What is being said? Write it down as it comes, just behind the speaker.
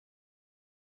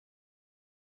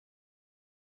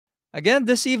Again,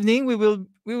 this evening we will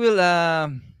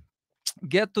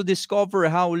get to discover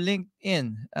how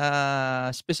LinkedIn,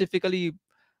 specifically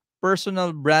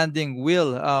personal branding,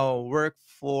 will work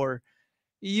for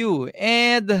you.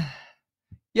 And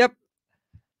yep,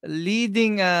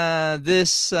 leading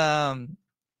this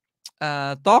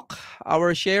talk,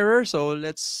 our sharer. So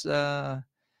let's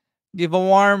give a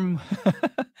warm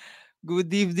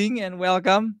good evening and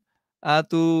welcome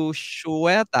to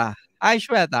Shweta. Hi,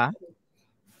 Shweta.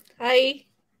 Hi,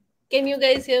 can you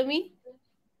guys hear me?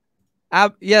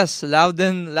 Yes, loud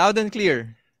and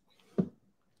clear.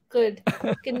 Good.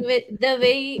 The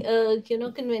way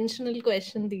conventional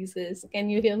question these is,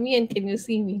 can you hear me and can you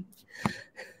see me?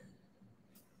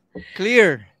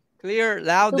 Clear, clear,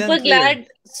 loud and Super clear. glad,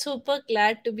 super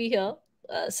glad to be here.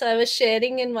 So I was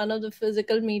sharing in one of the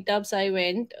physical meetups I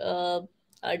went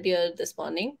earlier this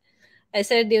morning. I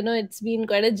said, it's been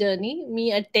quite a journey.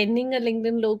 Me attending a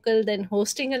LinkedIn local, then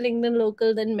hosting a LinkedIn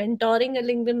local, then mentoring a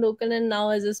LinkedIn local, and now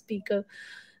as a speaker.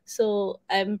 So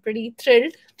I'm pretty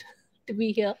thrilled to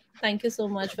be here. Thank you so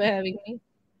much for having me.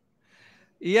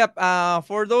 Yep.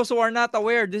 For those who are not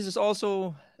aware, this is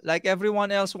also like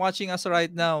everyone else watching us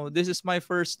right now. This is my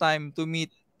first time to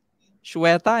meet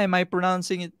Shweta. Am I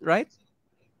pronouncing it right?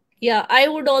 Yeah, I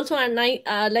would also like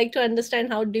to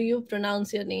understand how do you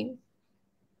pronounce your name?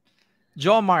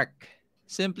 Jomarc.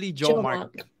 Simply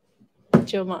Jomarc. Jomarc.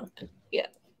 Jomarc. Yeah,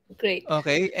 great.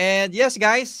 Okay. And yes,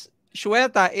 guys,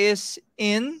 Shweta is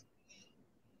in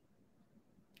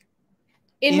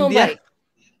In India, Mumbai. Yeah,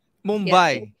 in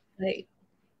Mumbai. Mumbai.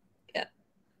 Yeah,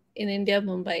 in India,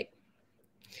 Mumbai.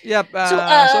 Yep. So,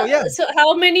 So yeah, so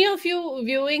how many of you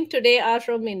viewing today are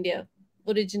from India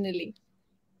originally?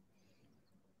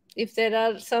 If there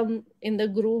are some in the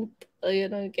group, you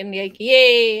can be like,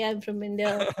 "Yay, I'm from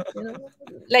India!"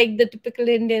 Like the typical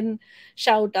Indian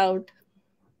shout out.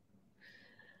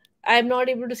 I'm not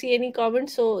able to see any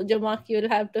comments, so Jamak, you'll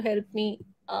have to help me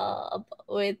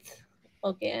with.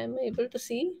 Okay, I'm able to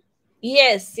see.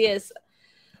 Yes, yes.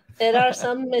 There are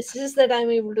some messages that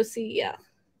I'm able to see. Yeah.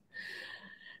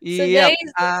 So, yep.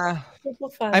 guys, super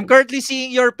I'm fun. currently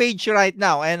seeing your page right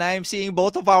now, and I'm seeing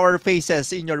both of our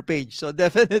faces in your page. So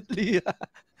definitely,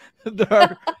 there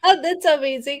are. That's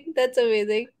amazing. That's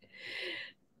amazing.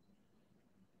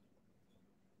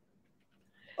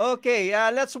 Okay,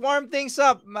 let's warm things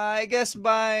up. I guess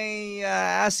by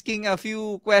asking a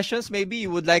few questions, maybe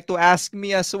you would like to ask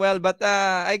me as well. But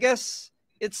I guess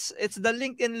it's the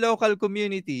LinkedIn local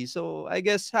community. So I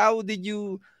guess how did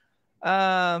you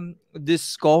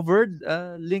discovered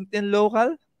LinkedIn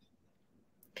local?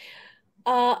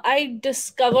 I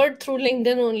discovered through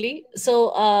LinkedIn only.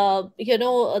 So,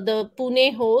 the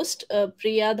Pune host,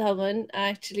 Priya Dhawan,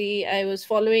 actually, I was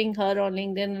following her on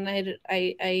LinkedIn and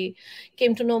I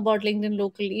came to know about LinkedIn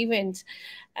local events.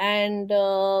 And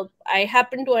I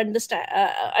happened to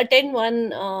attend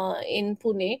one in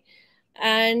Pune.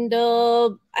 And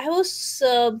I was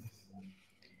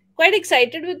quite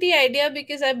excited with the idea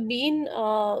because I've been,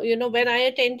 when I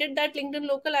attended that LinkedIn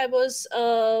local, I was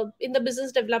in the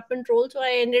business development role. So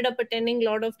I ended up attending a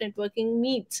lot of networking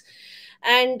meets.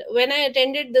 And when I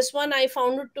attended this one, I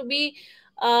found it to be,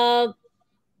 uh,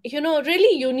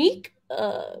 really unique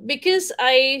because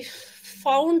I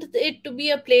found it to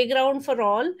be a playground for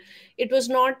all. It was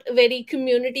not very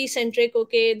community centric.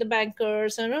 Okay, the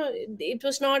bankers, it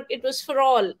was not. It was for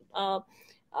all.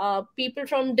 People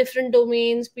from different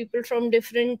domains, people from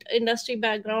different industry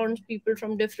backgrounds, people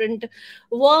from different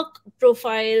work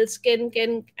profiles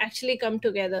can actually come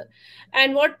together.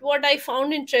 And what I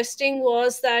found interesting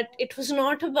was that it was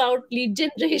not about lead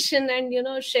generation and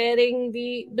sharing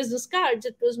the business cards.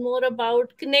 It was more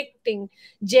about connecting,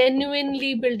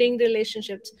 genuinely building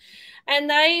relationships. And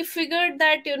I figured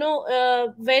that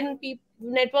when people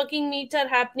networking meets are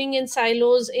happening in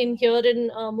silos in here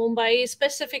in Mumbai,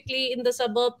 specifically in the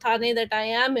suburb Thane that I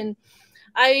am in,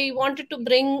 I wanted to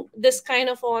bring this kind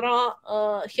of aura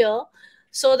here,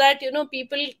 so that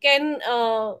people can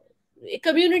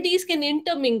communities can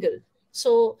intermingle.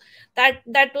 So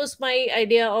that was my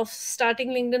idea of starting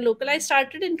LinkedIn local. I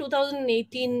started in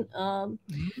 2018, Mm.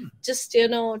 just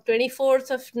 24th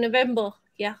of November.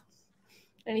 Yeah,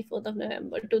 24th of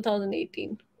November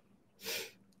 2018.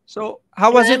 So how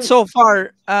And was it I'm so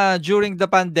far during the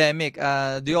pandemic?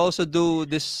 Do you also do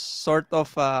this sort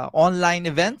of online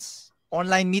events,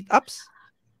 online meetups?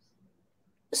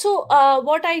 So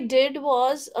what I did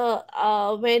was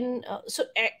when so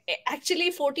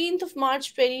actually 14th of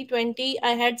March 2020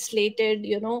 I had slated,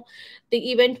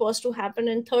 the event was to happen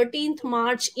on 13th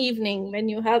March evening, when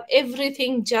you have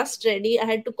everything just ready. I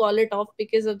had to call it off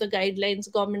because of the guidelines,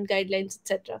 government guidelines,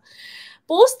 etc.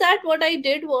 Post that, what I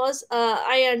did was,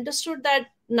 I understood that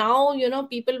now,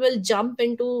 people will jump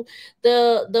into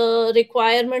the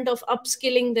requirement of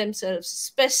upskilling themselves.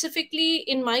 Specifically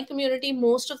in my community,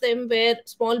 most of them were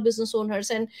small business owners,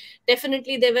 and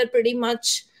definitely they were pretty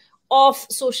much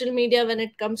off social media when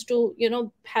it comes to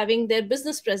having their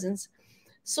business presence.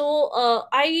 So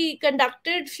I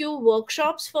conducted few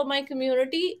workshops for my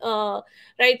community,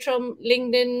 right from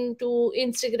LinkedIn to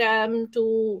Instagram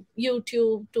to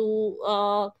YouTube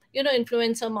to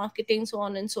influencer marketing, so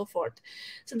on and so forth.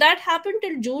 So that happened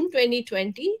till June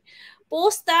 2020.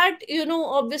 Post that,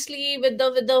 obviously with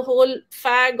the whole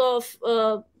fag of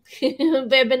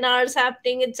webinars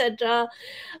happening, etc.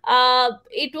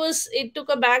 It took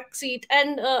a back seat,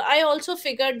 and I also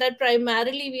figured that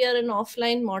primarily we are an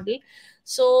offline model.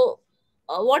 So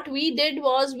what we did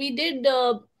was, we did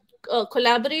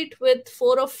collaborate with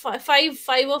five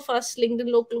of us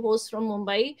LinkedIn local hosts from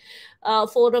Mumbai.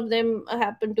 Four of them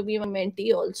happened to be my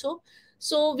mentee also.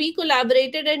 So we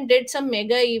collaborated and did some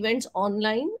mega events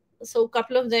online. So a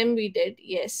couple of them we did,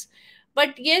 yes.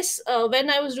 But yes,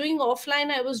 when I was doing offline,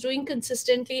 I was doing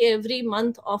consistently every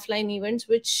month offline events,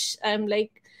 which I'm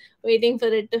like waiting for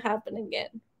it to happen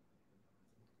again.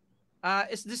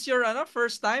 Is this your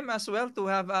first time as well to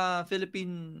have a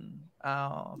Filipino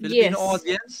Yes.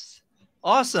 audience?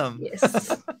 Awesome.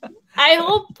 Yes. I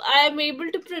hope I am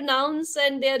able to pronounce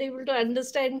and they are able to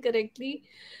understand correctly.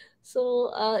 So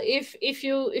if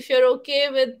you're okay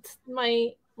with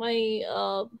my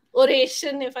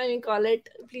oration, if I may call it,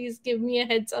 please give me a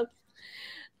heads up.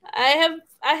 I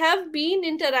have been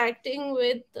interacting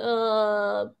with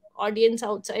audience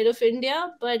outside of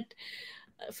India, but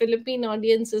Philippine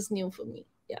audience is new for me.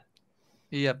 Yeah.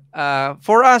 Yep.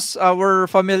 For us, we're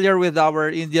familiar with our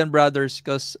Indian brothers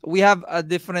because we have a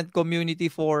different community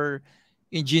for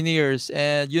engineers,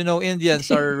 and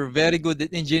Indians are very good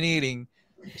at engineering.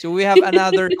 So we have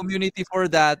another community for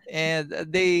that, and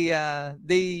they are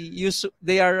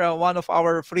one of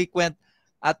our frequent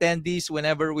attendees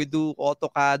whenever we do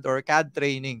AutoCAD or CAD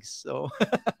trainings. So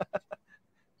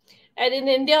And in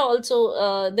India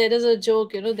also, there is a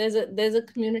joke, there's a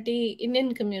community,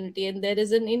 Indian community, and there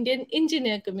is an Indian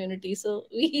engineer community. So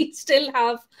we still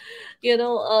have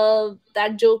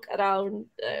that joke around.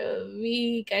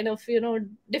 We kind of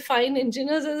define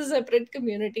engineers as a separate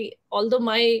community, although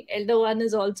my elder one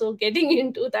is also getting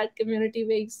into that community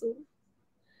very soon.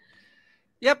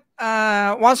 yep.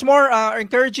 Once more,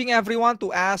 encouraging everyone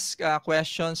to ask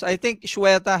questions. I think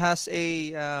Shweta has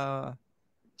a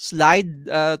slide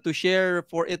to share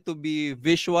for it to be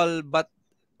visual, but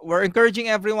we're encouraging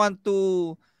everyone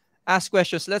to ask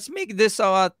questions. Let's make this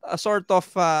a sort of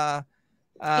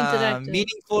Interactive.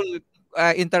 meaningful,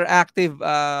 interactive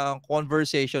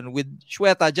conversation with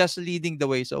Shweta just leading the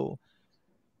way. So,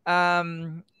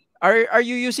 um, are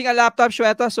you using a laptop,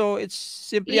 Shweta? So it's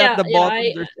simply at Yeah, the yeah, bottom.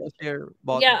 There's a share yeah,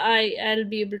 button. I'll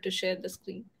be able to share the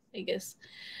screen, I guess.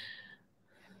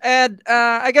 And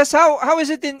I guess how is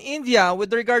it in India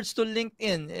with regards to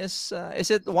LinkedIn? Is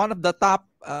it one of the top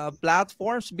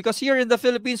platforms? Because here in the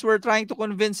Philippines, we're trying to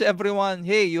convince everyone,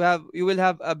 hey, you will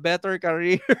have a better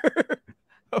career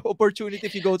opportunity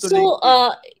if you go to So,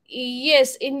 LinkedIn.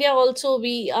 yes, India also,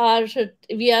 we are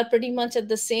pretty much at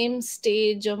the same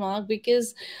stage, Jomarc,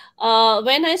 because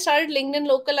when I started LinkedIn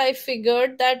Local, I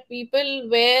figured that people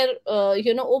were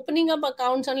opening up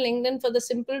accounts on LinkedIn for the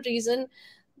simple reason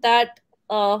that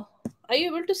are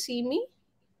you able to see me?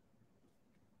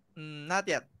 Not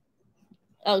yet.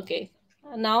 Okay,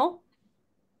 now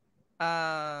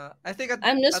I think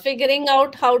I'm just at figuring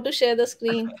out how to share the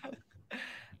screen.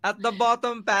 at the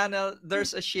bottom panel,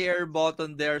 there's a share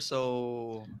button there.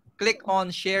 So click on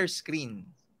share screen.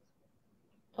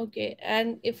 Okay,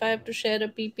 and if I have to share a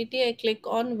PPT, I click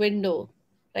on window,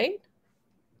 right?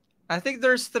 I think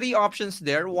there's three options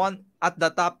there. One at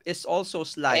the top is also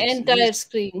slides. Entire Least,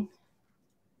 screen.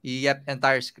 yep,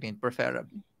 entire screen,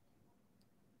 preferably.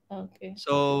 Okay.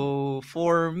 So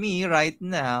for me right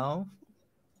now,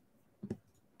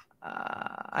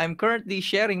 I'm currently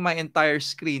sharing my entire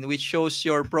screen, which shows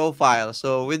your profile.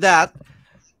 So with that,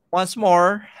 once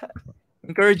more,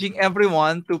 encouraging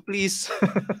everyone to please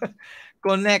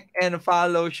connect and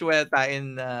follow Shweta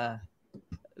in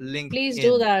Please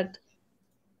do LinkedIn. that.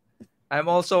 I'm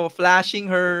also flashing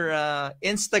her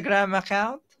Instagram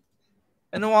account.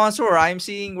 And once more,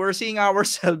 we're seeing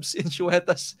ourselves in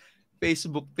Shweta's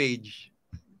Facebook page.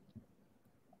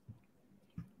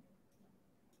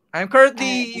 I'm currently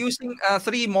I, using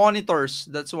three monitors.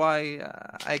 That's why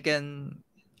I can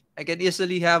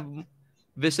easily have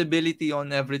visibility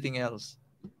on everything else.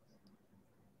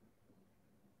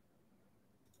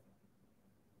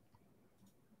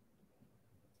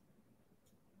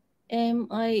 am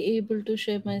I able to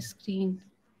share my screen?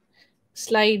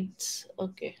 Slides.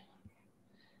 Okay.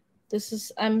 This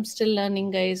is, I'm still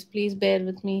learning, guys. Please bear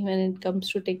with me when it comes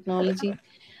to technology.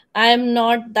 I am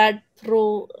not that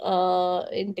pro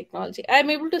in technology. I'm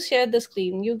able to share the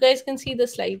screen. You guys can see the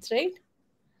slides, right?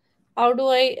 How do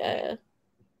I?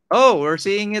 Oh, we're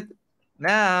seeing it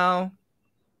now.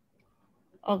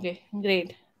 Okay,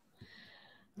 great,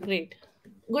 great.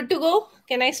 Good to go.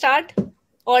 Can I start?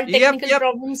 All Yep, technical yep.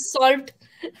 problems solved.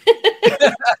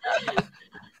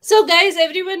 So, guys,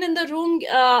 everyone in the room,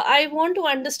 I want to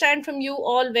understand from you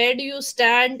all, where do you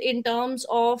stand in terms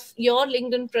of your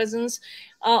LinkedIn presence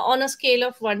on a scale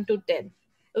of 1 to 10?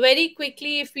 Very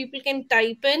quickly, if people can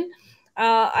type in,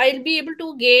 I'll be able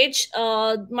to gauge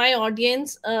my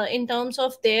audience in terms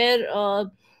of their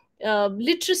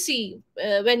literacy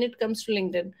when it comes to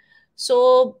LinkedIn.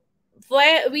 So,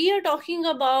 where we are talking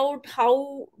about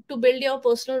how to build your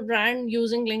personal brand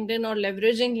using LinkedIn or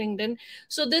leveraging LinkedIn.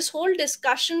 So this whole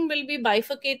discussion will be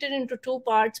bifurcated into two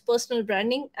parts: personal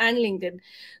branding and LinkedIn.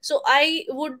 So I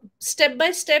would step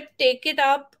by step take it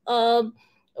up,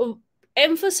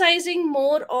 emphasizing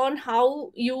more on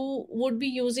how you would be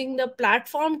using the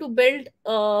platform to build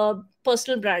a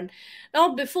personal brand.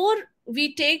 Now, before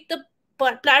we take the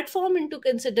platform into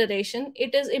consideration, uh,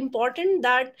 it is important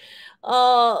that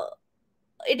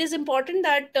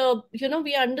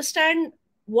we understand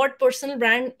what personal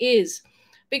brand is,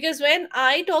 because when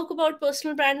I talk about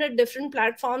personal brand at different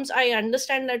platforms, I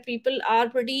understand that people are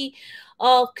pretty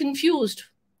confused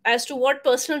as to what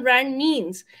personal brand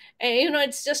means. And,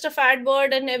 it's just a fat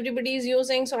word and everybody is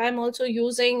using, so I'm also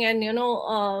using. And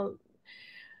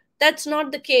that's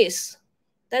not the case.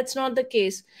 That's not the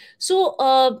case. So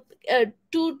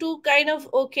to kind of,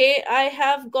 okay, I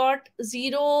have got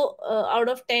 0 out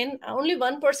of 10. Only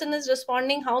one person is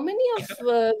responding. How many of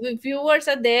viewers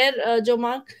are there,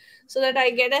 Jomarc, so that I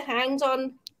get a hands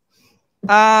on?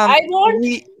 I want,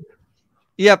 We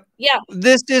Yep. yeah.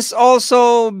 This is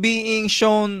also being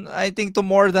shown, I think, to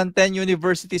more than 10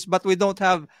 universities, but we don't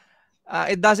have,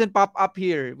 it doesn't pop up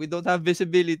here. We don't have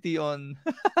visibility on.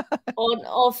 On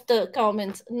of the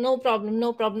comments, no problem,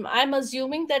 no problem. I'm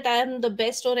assuming that I am the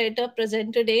best orator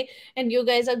present today, and you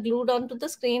guys are glued onto the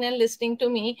screen and listening to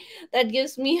me. That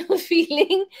gives me a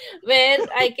feeling where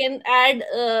I can add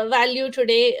value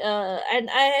today, and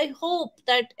I hope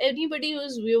that anybody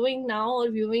who's viewing now or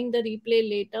viewing the replay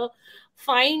later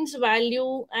finds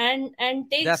value and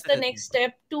takes the Definitely. next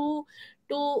step to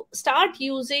start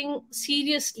using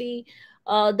seriously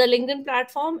the LinkedIn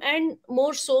platform, and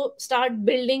more so start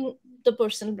building the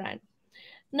personal brand.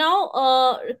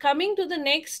 Now, coming to the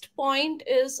next point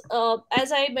is,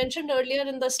 as I mentioned earlier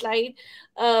in the slide,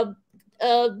 uh,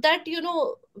 that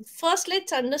first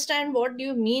let's understand what do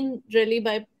you mean really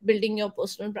by building your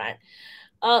personal brand.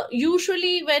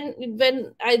 Usually,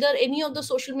 when either any of the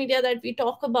social media that we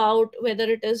talk about, whether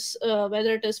it is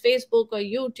Facebook or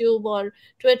YouTube or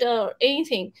Twitter or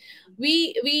anything,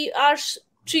 we are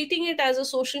treating it as a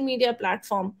social media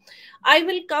platform. I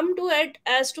will come to it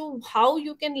as to how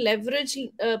you can leverage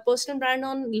personal brand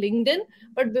on LinkedIn.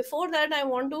 But before that, I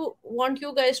want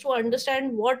you guys to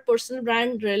understand what personal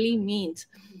brand really means.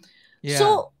 Yeah.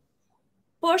 So,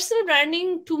 personal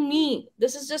branding to me,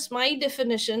 this is just my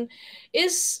definition,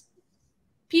 is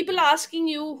people asking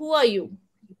you, who are you?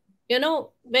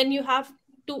 When you have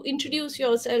to introduce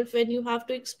yourself, when you have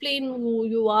to explain who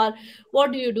you are,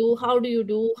 what do you do, how do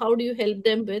you help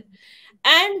them with,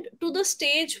 and to the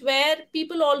stage where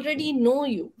people already know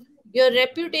you, your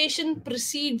reputation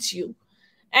precedes you.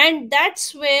 And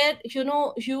that's where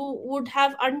you would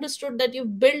have understood that you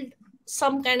build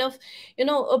some kind of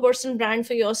a personal brand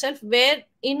for yourself, where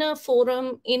in a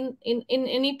forum, in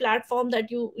any platform that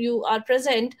you are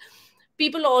present,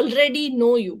 people already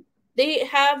know you. They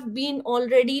have been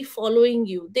already following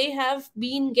you. They have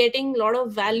been getting a lot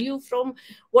of value from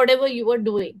whatever you are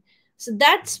doing. So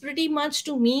that's pretty much,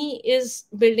 to me, is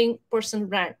building personal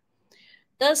brand.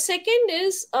 The second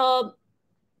is,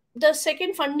 the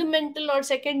second fundamental or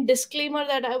second disclaimer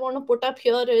that I want to put up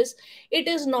here is, it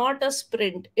is not a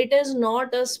sprint. It is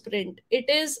not a sprint. It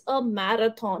is a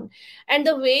marathon. And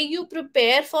the way you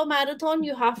prepare for marathon,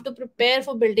 you have to prepare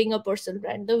for building a personal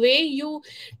brand. The way you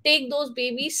take those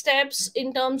baby steps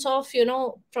in terms of,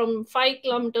 from 5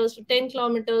 kilometers to 10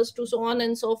 kilometers to so on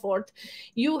and so forth,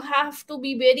 you have to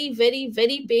be very, very,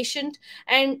 very patient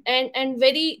and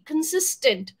very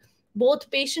consistent both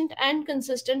patient and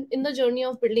consistent in the journey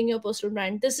of building your personal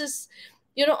brand. This is,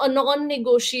 a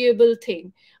non-negotiable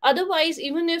thing. Otherwise,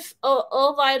 even if a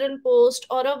viral post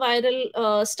or a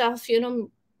viral stuff,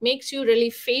 makes you really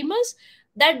famous,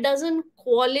 that doesn't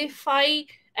qualify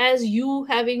as you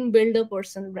having built a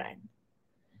personal brand.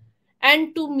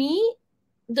 And to me,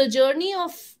 the journey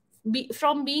of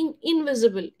from being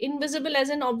invisible as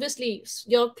in, obviously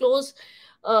your close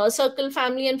circle,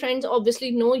 family and friends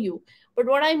obviously know you, but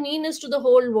what I mean is to the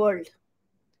whole world.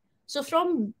 So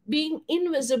from being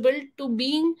invisible to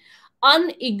being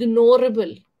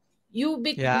unignorable, you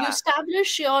Yeah.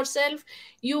 establish yourself,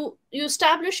 you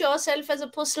establish yourself as a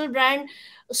personal brand,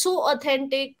 so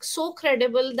authentic, so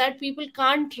credible that people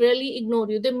can't really ignore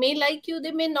you. They may like you,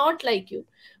 they may not like you,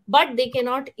 but they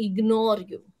cannot ignore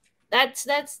you. That's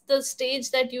the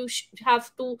stage that you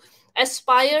have to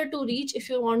aspire to reach if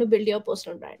you want to build your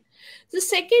personal brand. The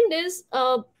second is,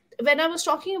 when I was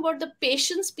talking about the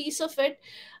patience piece of it,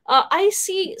 I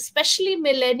see, especially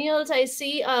millennials, I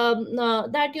see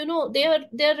that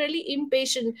they're really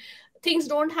impatient. Things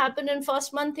don't happen in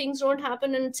first month, things don't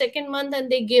happen in second month,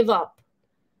 and they give up.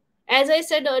 As I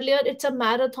said earlier, it's a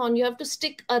marathon. You have to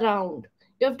stick around.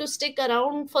 You have to stick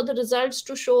around for the results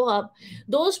to show up.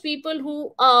 Those people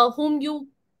whom you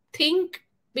think,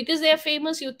 because they are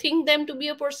famous, you think them to be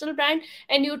a personal brand,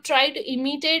 and you try to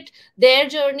imitate their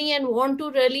journey and want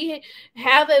to really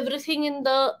have everything in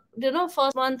the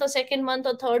first month or second month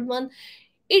or third month.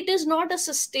 It is not a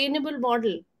sustainable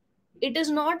model. It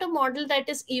is not a model that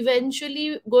is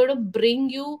eventually going to bring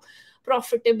you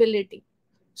profitability.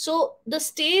 So the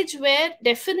stage where,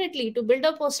 definitely, to build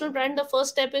a personal brand, the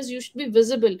first step is you should be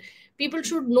visible. People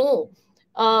should know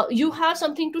you have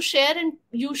something to share, and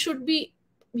you should be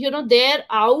there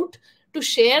out to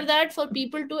share that for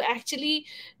people to actually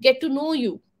get to know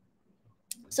you.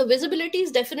 So visibility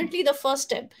is definitely the first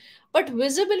step, but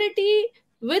visibility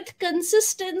with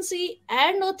consistency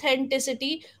and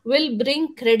authenticity will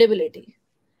bring credibility.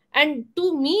 And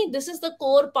to me, this is the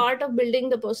core part of building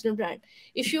the personal brand.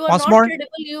 If you are Once not more, credible,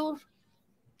 you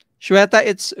Shweta,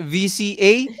 it's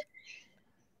VCA,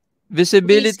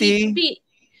 visibility, VCP,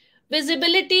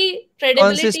 visibility,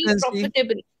 credibility, consistency,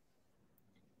 profitability.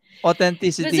 Visi-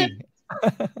 authenticity.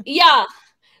 yeah.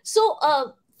 So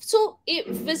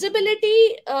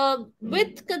visibility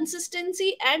with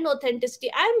consistency and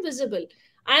authenticity. I'm visible.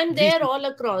 I'm there VC. all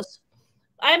across.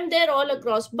 I'm there all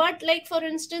across. But like, for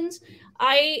instance,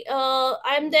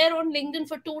 I'm there on LinkedIn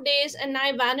for 2 days and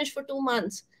I vanish for 2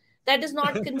 months. That is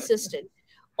not consistent.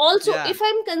 Also, Yeah. if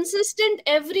I'm consistent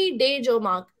every day,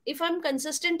 Jomarc, if I'm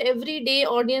consistent every day,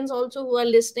 audience also who are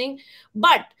listening,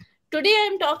 but today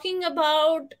I'm talking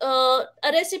about a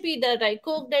recipe that I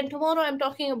cooked, and tomorrow I'm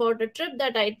talking about a trip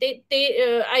that I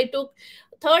took.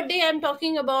 Third day I'm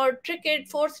talking about cricket.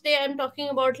 Fourth day I'm talking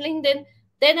about LinkedIn.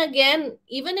 Then again,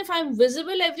 even if I'm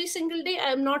visible every single day,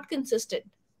 I'm not consistent.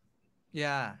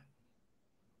 Yeah.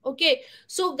 Okay,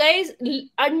 so guys,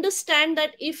 understand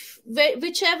that if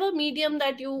whichever medium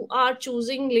that you are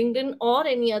choosing, LinkedIn or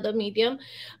any other medium,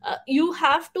 you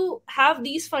have to have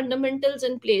these fundamentals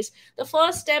in place. The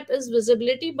first step is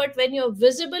visibility, but when you're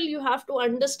visible, you have to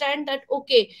understand that,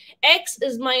 okay, X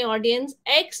is my audience,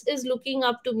 X is looking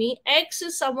up to me, X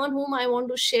is someone whom I want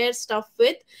to share stuff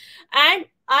with, and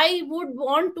I would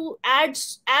want to add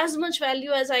as much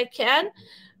value as I can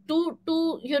to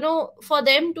for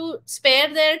them to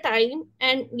spare their time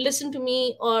and listen to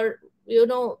me, or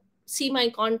see my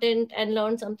content and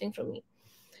learn something from me.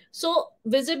 So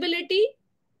visibility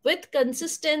with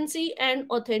consistency and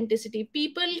authenticity.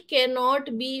 People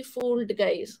cannot be fooled,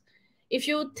 guys. If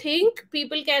you think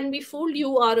people can be fooled,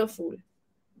 you are a fool.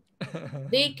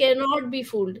 They cannot be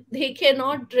fooled. They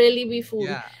cannot really be fooled.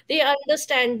 Yeah. They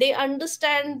understand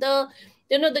the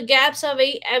the gaps are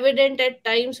very evident at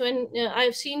times. When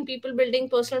I've seen people building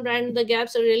personal brand, the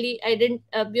gaps are really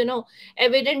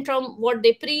evident from what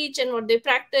they preach and what they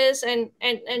practice, and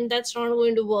that's not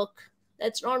going to work.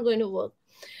 That's not going to work.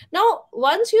 Now,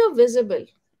 once you're visible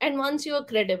and once you're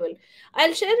credible,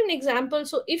 I'll share an example.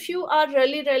 So, if you are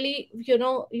really, really,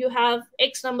 you have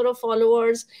X number of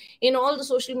followers in all the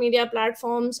social media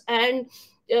platforms, and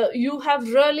you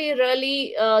have really,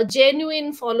 really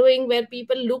genuine following where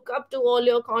people look up to all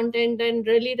your content, and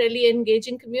really, really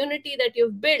engaging community that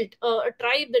you've built, a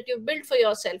tribe that you've built for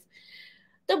yourself.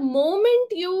 The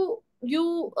moment you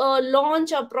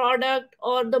launch a product,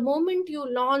 or the moment you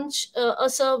launch a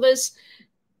service,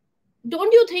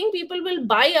 don't you think people will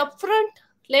buy upfront,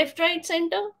 left, right,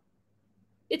 center?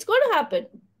 It's going to happen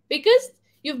because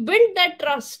you've built that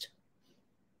trust.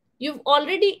 You've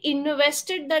already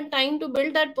invested that time to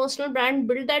build that personal brand,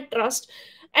 build that trust.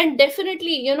 And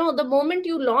definitely, the moment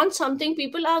you launch something,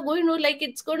 people are going to like,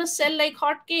 it's going to sell like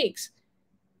hotcakes.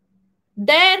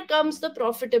 There comes the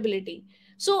profitability.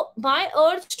 So my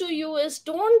urge to you is,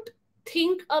 don't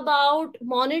think about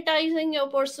monetizing your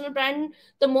personal brand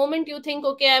the moment you think,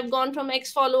 okay, I've gone from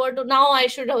X follower to now I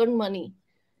should earn money.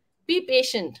 Be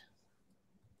patient.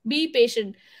 Be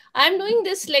patient. I'm doing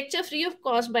this lecture free of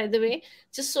cost, by the way,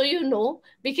 just so you know,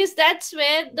 because that's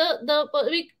where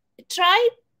we try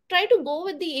try to go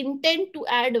with the intent to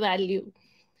add value.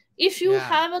 If you Yeah.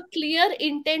 have a clear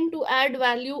intent to add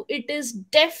value, it is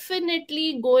definitely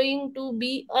going to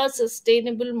be a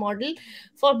sustainable model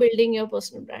for building your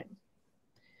personal brand.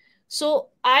 So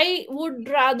I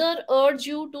would rather urge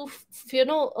you to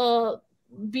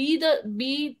be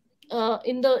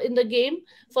in the game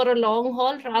for a long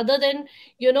haul, rather than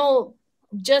you know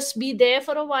just be there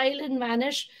for a while and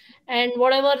vanish, and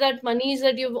whatever that money is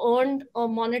that you've earned or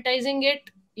monetizing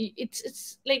it,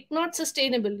 it's like not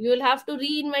sustainable. You'll have to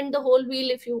reinvent the whole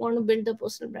wheel if you want to build a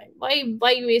personal brand.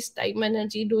 Why waste time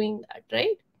energy doing that,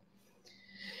 right?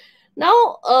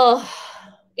 Now,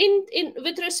 in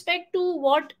with respect to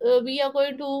what we are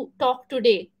going to talk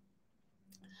today,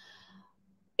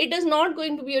 it is not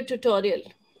going to be a tutorial.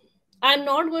 I'm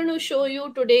not going to show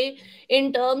you today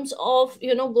in terms of,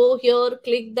 go here,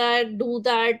 click that, do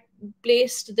that,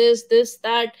 place this,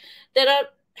 that. There are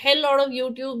hell lot of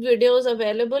YouTube videos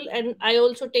available, and I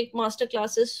also take master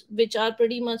classes which are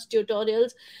pretty much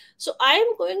tutorials. So I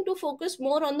am going to focus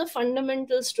more on the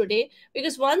fundamentals today,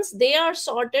 because once they are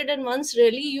sorted, and once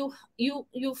really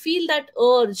you feel that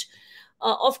urge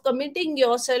of committing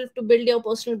yourself to build your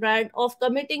personal brand, of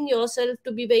committing yourself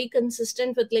to be very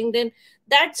consistent with LinkedIn,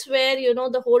 that's where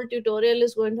the whole tutorial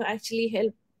is going to actually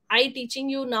help. I teaching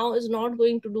you now is not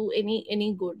going to do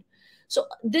any good. So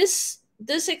this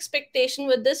expectation,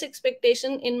 with this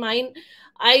expectation in mind,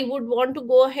 I would want to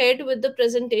go ahead with the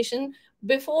presentation.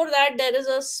 Before that, there is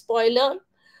a spoiler.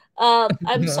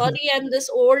 I'm sorry, I'm this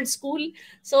old school.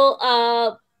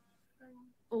 So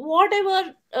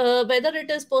whatever, whether it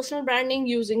is personal branding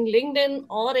using LinkedIn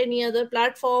or any other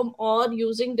platform, or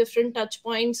using different touch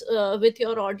points with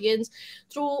your audience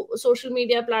through social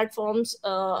media platforms,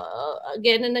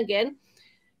 again and again,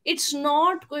 it's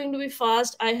not going to be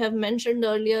fast. I have mentioned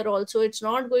earlier also, it's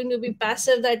not going to be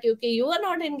passive, that okay, you are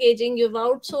not engaging, you've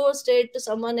outsourced it to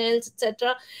someone else,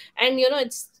 etc., and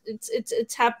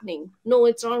it's happening. No,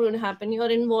 it's not going to happen.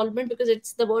 Your involvement, because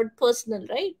it's the word personal,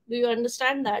 right? Do you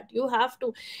understand that you have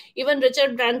to, even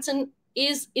Richard Branson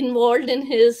is involved in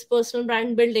his personal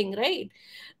brand building right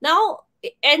now.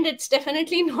 And it's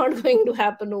definitely not going to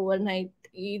happen overnight.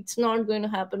 It's not going to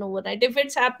happen overnight. If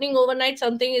it's happening overnight,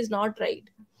 something is not right.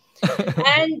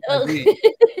 And Agree.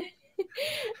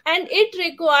 and it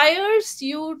requires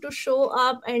you to show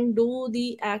up and do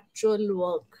the actual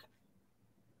work.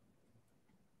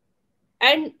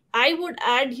 And I would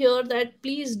add here that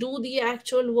please do the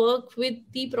actual work with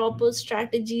the proper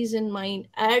strategies in mind.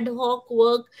 Ad hoc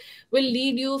work will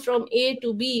lead you from A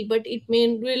to B, but it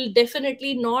will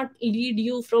definitely not lead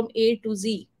you from A to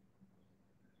Z.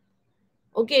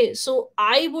 Okay, so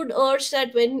I would urge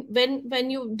that when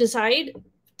you decide,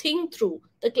 think through.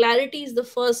 The clarity is the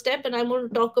first step, and I'm going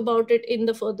to talk about it in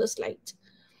the further slides.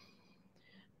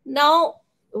 Now,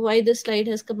 why this slide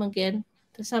has come again?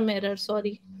 There's some error,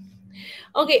 sorry.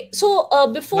 Okay, so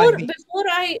Might be. before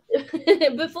I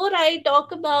before I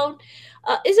talk about,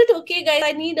 is it okay, guys?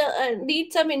 I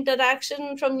need some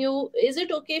interaction from you. Is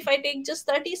it okay if I take just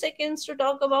 30 seconds to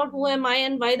talk about who am I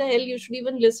and why the hell you should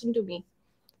even listen to me?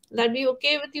 That be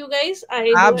okay with you guys?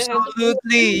 I have the full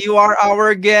Absolutely. attention? You are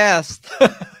our guest.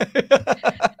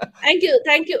 Thank you,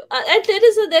 thank you. And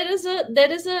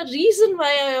there is a reason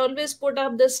why I always put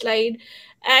up this slide,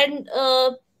 and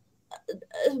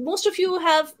most of you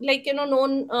have, like,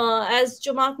 known, as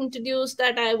Jomarc introduced,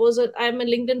 that I'm a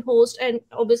LinkedIn host, and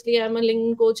obviously I'm a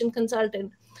LinkedIn coach and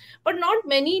consultant. But not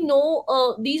many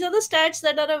know, these are the stats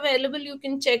that are available. You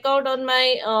can check out on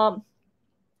my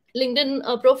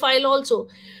LinkedIn profile also.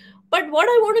 But what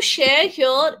I want to share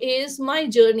here is my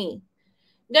journey.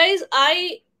 Guys,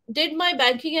 I did my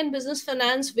banking and business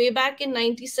finance way back in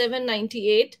 97,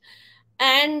 98,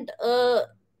 and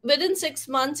within 6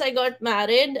 months I got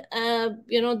married.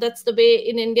 That's the way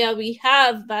in India we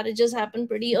have marriages happen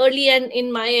pretty early, and in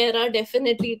my era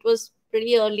definitely it was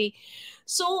pretty early.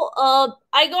 So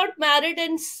I got married,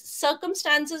 and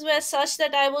circumstances were such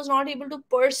that I was not able to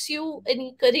pursue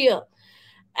any career.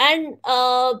 And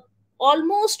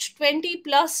almost 20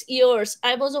 plus years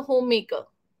I was a homemaker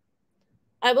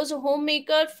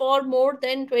for more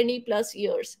than 20 plus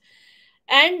years.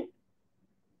 And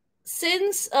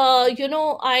since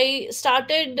I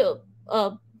started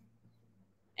are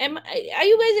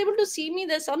you guys able to see me?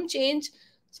 There's some change.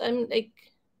 So I'm like,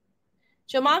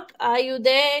 Jomarc, are you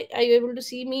there? Are you able to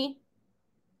see me?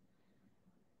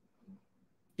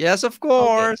 Yes, of Okay,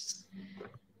 course.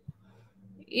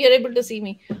 you're able to see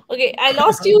me. Okay, I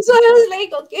lost you, so I was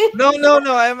like, okay. No, no,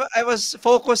 no. I was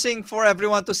focusing for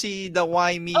everyone to see the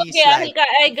why me Okay, slide.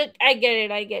 I get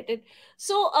it. I get it.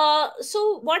 So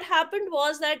what happened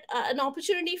was that an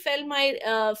opportunity fell in my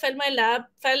lap,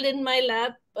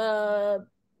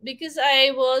 because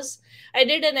I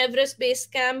did an Everest base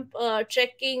camp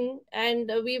trekking,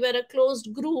 and we were a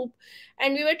closed group,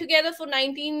 and we were together for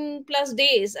 19 plus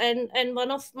days, and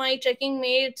one of my trekking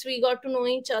mates, we got to know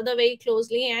each other very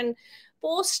closely, and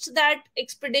post that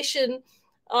expedition,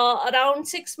 around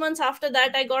 6 months after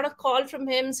that, I got a call from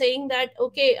him saying that,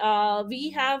 okay,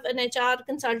 we have an HR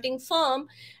consulting firm,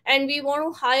 and we want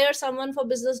to hire someone for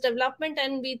business development,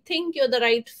 and we think you're the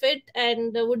right fit,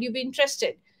 and would you be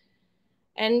interested?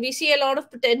 And we see a lot of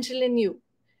potential in you.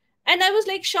 And I was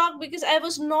like shocked, because I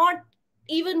was not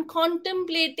even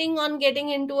contemplating on getting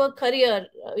into a career.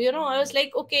 I was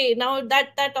like, okay, now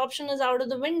that option is out of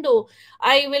the window.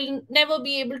 I will never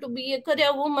be able to be a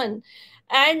career woman.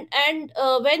 And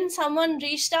when someone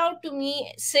reached out to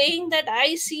me saying that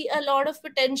I see a lot of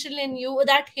potential in you,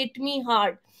 that hit me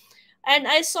hard. And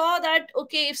I saw that,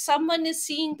 okay, if someone is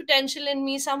seeing potential in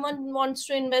me, someone wants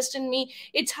to invest in me,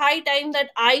 it's high time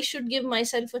that I should give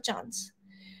myself a chance.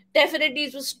 Definitely,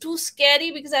 it was too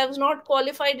scary, because I was not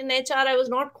qualified in HR, I was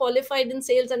not qualified in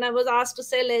sales, and I was asked to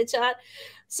sell HR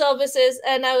services,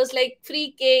 and I was like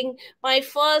freaking. My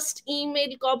first email,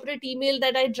 corporate email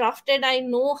that I drafted, I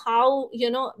know how,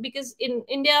 because in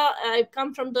India, I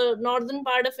come from the northern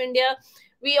part of India,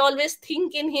 we always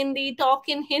think in Hindi, talk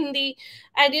in Hindi,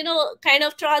 and kind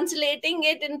of translating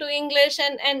it into English,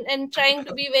 and trying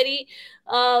to be very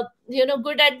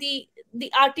good at the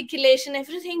articulation.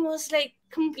 Everything was like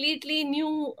completely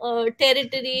new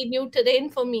territory, new terrain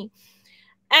for me.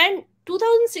 And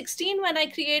 2016, when I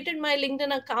created my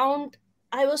LinkedIn account,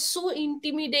 I was so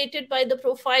intimidated by the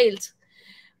profiles.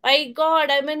 My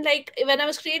God, I mean, like when I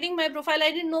was creating my profile,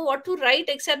 I didn't know what to write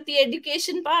except the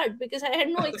education part, because I had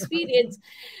no experience.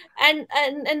 And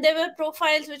there were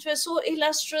profiles which were so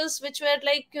illustrious, which were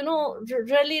like,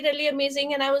 really, really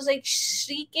amazing. And I was like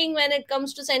shrieking when it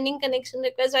comes to sending connection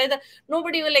requests. Either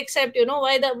nobody will accept,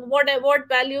 why the what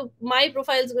value my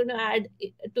profile is going to add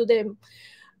to them.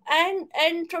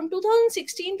 And from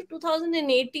 2016 to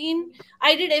 2018,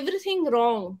 I did everything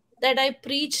wrong that I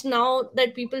preach now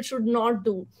that people should not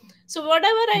do. So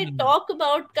whatever I Hmm. talk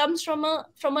about comes from a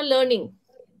learning.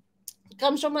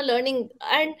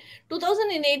 And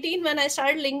 2018, when I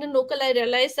started LinkedIn Local, I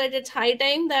realized that it's high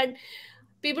time that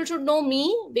people should know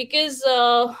me, because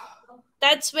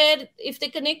that's where, if they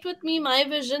connect with me, my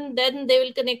vision, then they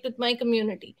will connect with my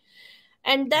community.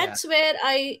 And Yeah. that's where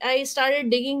I started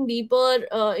digging deeper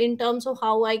in terms of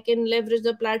how I can leverage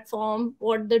the platform,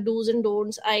 what the do's and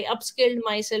don'ts. I upskilled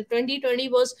myself. 2020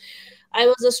 was, I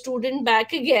was a student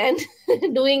back again,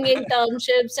 doing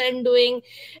internships and doing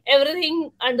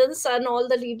everything under the sun, all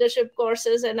the leadership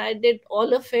courses, and I did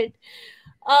all of it.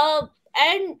 uh,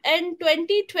 and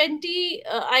 2020,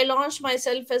 I launched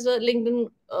myself as a LinkedIn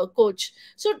coach.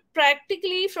 So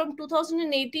practically from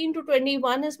 2018 to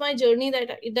 21 is my journey,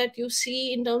 that you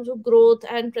see in terms of growth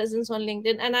and presence on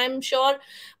LinkedIn. And I'm sure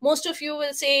most of you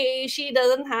will say, she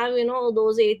doesn't have,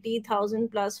 those 80,000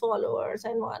 plus followers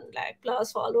and 1 lakh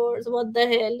plus followers. What the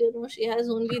hell, she has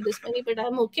only this many. But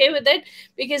I'm okay with it,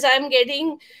 because I'm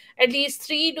getting at least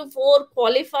 3 to 4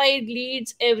 qualified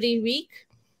leads every week,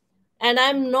 and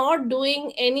I'm not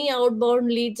doing any outbound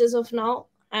leads as of now.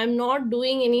 I'm not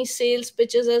doing any sales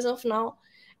pitches as of now.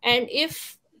 And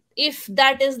if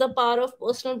that is the power of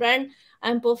personal brand,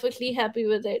 I'm perfectly happy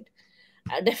with it.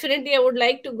 Definitely I would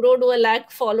like to grow to a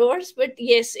lakh followers, but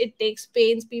yes, it takes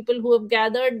pains. People who have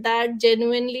gathered that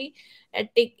genuinely,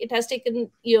 it has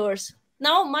taken years.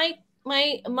 Now my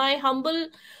humble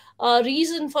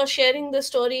reason for sharing the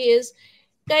story is,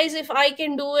 guys, if I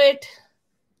can do it,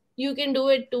 you can do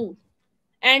it too.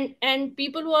 And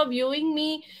people who are viewing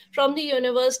me from the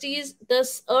universities,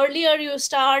 this earlier you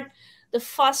start, the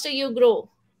faster you grow,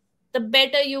 the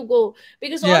better you go,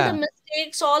 because all the Yeah.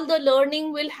 mistakes, all the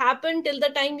learning will happen till the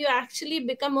time you actually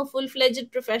become a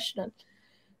full-fledged professional.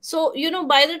 So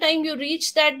by the time you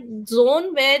reach that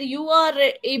zone where you are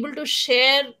able to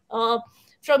share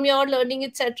from your learning,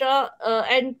 etc.,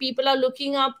 and people are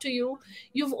looking up to you,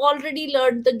 you've already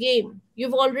learned the game,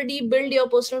 you've already built your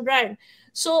personal brand.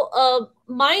 So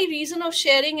my reason of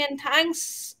sharing, and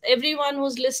thanks everyone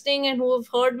who's listening and who have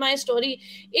heard my story,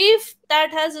 if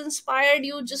that has inspired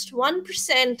you just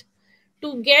 1%,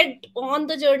 to get on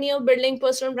the journey of building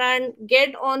personal brand,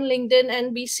 get on LinkedIn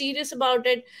and be serious about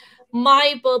it,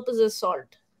 my purpose is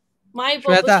solved. My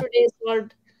purpose Shweta. today is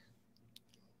solved.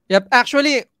 Yep.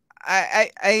 Actually, I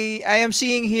am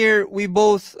seeing here we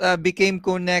both became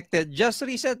connected just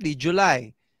recently,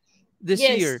 July this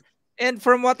Yes. year. And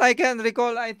from what I can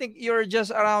recall, I think you're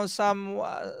just around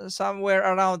somewhere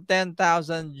around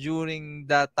 10,000 during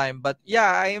that time. But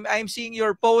yeah, I'm seeing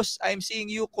your posts. I'm seeing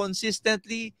you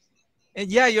consistently,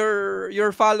 and yeah,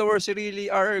 your followers really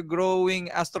are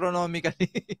growing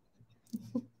astronomically.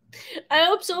 I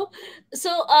hope so.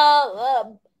 So,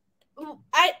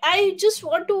 I just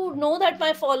want to know that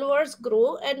my followers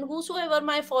grow, and whosoever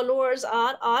my followers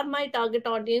are my target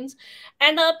audience,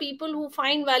 and are people who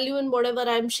find value in whatever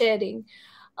I'm sharing.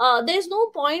 There's no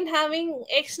point having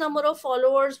X number of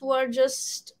followers who are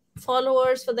just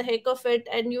followers for the heck of it,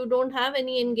 and you don't have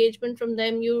any engagement from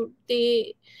them.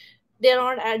 They're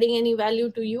not adding any value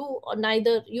to you, or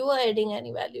neither you are adding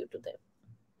any value to them.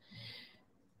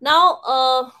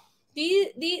 Now,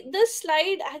 the this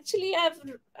slide actually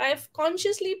I've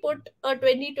consciously put a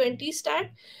 2020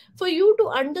 stat for you to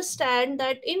understand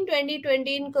that in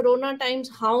 2020, in Corona times,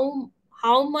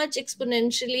 how much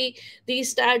exponentially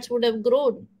these stats would have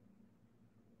grown,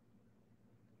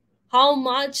 how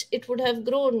much it would have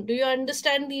grown. Do you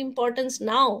understand the importance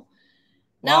now?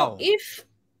 Now, Wow.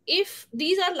 if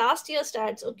these are last year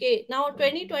stats, okay, now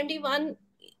 2021,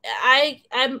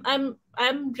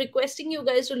 I'm requesting you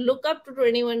guys to look up to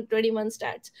 21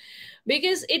 stats,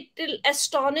 because it will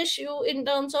astonish you in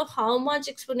terms of how much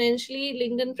exponentially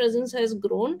LinkedIn presence has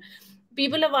grown.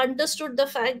 People have understood the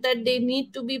fact that they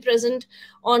need to be present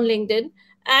on LinkedIn,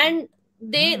 and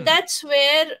they Mm. that's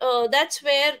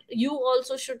where you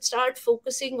also should start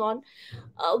focusing on.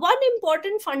 One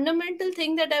important fundamental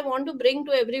thing that I want to bring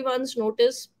to everyone's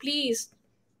notice, please,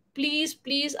 please,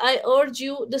 please, I urge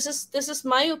you, this is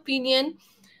my opinion.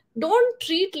 Don't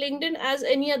treat LinkedIn as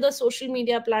any other social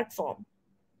media platform.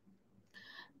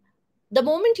 The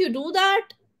moment you do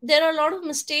that, there are a lot of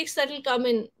mistakes that will come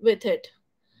in with it.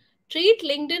 Treat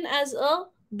LinkedIn as a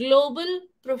global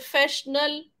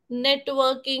professional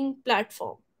networking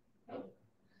platform.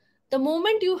 The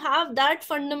moment you have that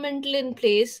fundamental in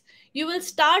place, you will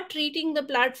start treating the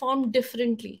platform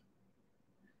differently.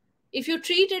 If you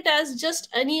treat it as just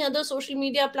any other social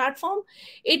media platform,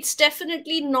 it's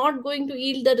definitely not going to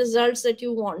yield the results that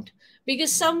you want,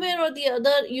 because somewhere or the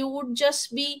other you would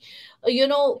just be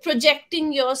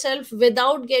projecting yourself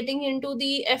without getting into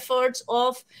the efforts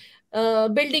of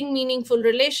building meaningful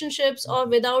relationships, or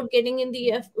without getting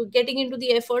into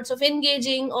the efforts of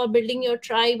engaging or building your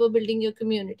tribe or building your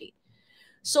community.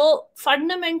 So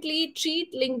fundamentally,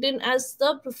 treat LinkedIn as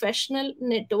the professional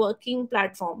networking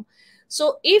platform.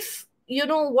 So if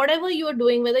whatever you're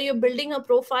doing, whether you're building a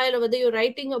profile, or whether you're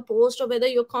writing a post, or whether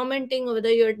you're commenting, or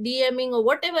whether you're DMing, or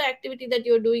whatever activity that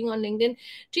you're doing on LinkedIn,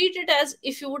 treat it as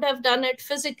if you would have done it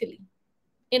physically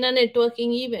in a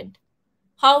networking event.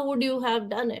 How would you have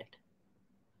done it?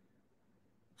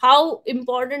 How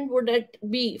important would it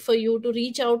be for you to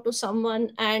reach out to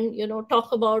someone and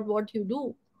talk about what you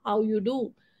do, how you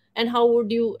do, and how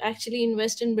would you actually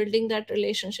invest in building that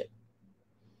relationship?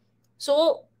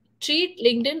 So treat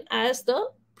LinkedIn as the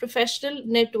professional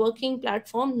networking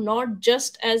platform, not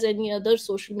just as any other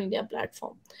social media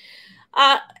platform.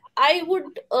 uh, I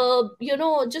would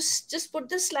just put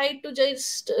this slide to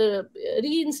just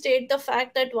reinstate the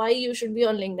fact that why you should be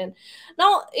on LinkedIn.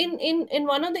 Now, in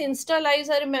one of the Insta lives,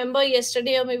 I remember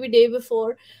yesterday or maybe day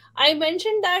before, I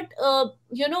mentioned that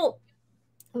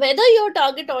whether your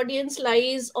target audience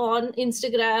lies on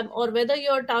Instagram, or whether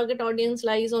your target audience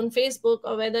lies on Facebook,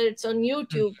 or whether it's on Mm.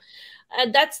 YouTube,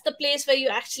 that's the place where you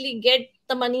actually get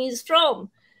the monies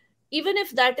from. Even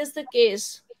if that is the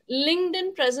case,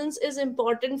 LinkedIn presence is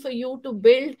important for you to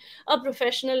build a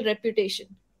professional reputation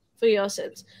for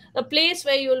yourselves. A place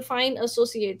where you will find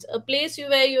associates, a place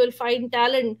where you will find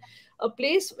talent, a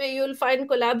place where you will find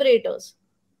collaborators.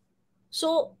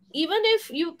 So even if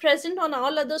you present on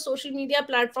all other social media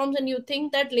platforms and you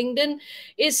think that LinkedIn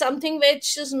is something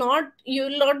which is not, you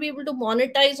will not be able to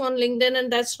monetize on LinkedIn, and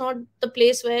that's not the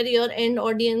place where your end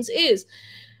audience is,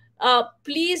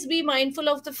 please be mindful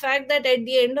of the fact that at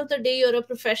the end of the day, you're a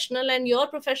professional, and your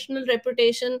professional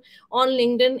reputation on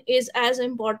LinkedIn is as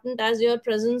important as your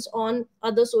presence on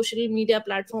other social media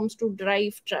platforms to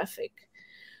drive traffic.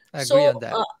 I agree on So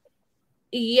that.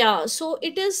 yeah, so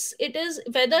it is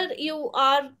whether you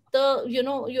are you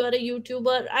are a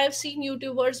YouTuber. I've seen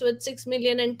YouTubers with 6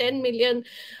 million and 10 million,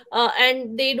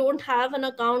 and they don't have an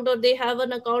account, or they have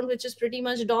an account which is pretty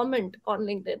much dormant on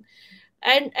LinkedIn.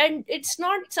 And it's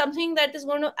not something that is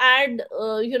going to add,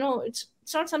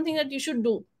 it's not something that you should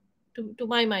do, to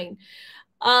my mind.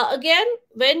 Again,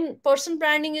 when person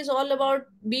branding is all about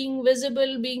being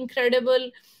visible, being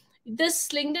credible, this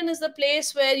LinkedIn is the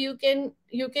place where you can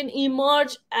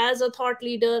emerge as a thought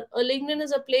leader. A LinkedIn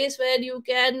is a place where you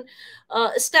can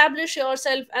establish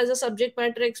yourself as a subject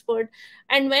matter expert.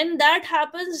 And when that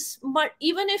happens, but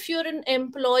even if you're an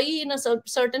employee in a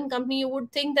certain company, you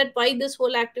would think that why this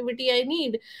whole activity I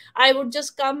need, I would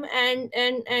just come and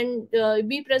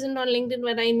be present on LinkedIn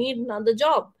when I need another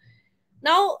job.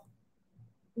 Now,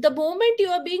 the moment you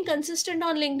are being consistent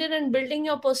on LinkedIn and building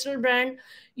your personal brand,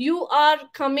 you are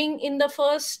coming in the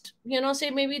first,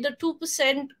 say maybe the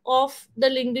 2% of the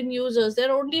LinkedIn users. There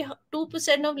are only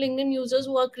 2% of LinkedIn users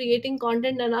who are creating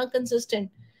content and are consistent.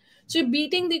 So you're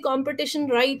beating the competition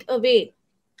right away.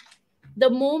 The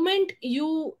moment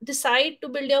you decide to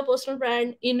build your personal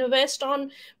brand, invest on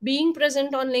being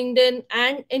present on LinkedIn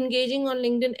and engaging on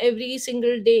LinkedIn every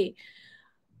single day,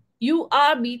 you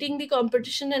are beating the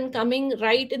competition and coming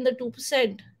right in the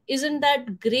 2%. Isn't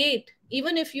that great?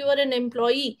 Even if you are an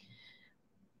employee,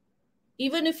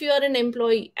 even if you are an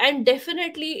employee, and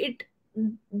definitely it,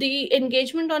 the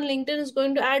engagement on LinkedIn is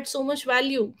going to add so much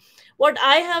value. What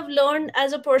I have learned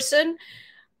as a person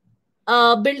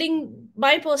building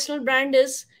my personal brand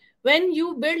is, when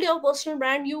you build your personal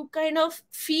brand, you kind of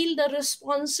feel the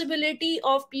responsibility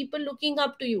of people looking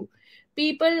up to you,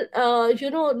 people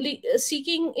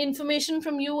seeking information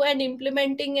from you and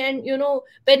implementing and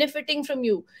benefiting from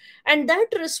you. And that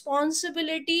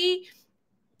responsibility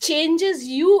changes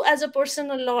you as a person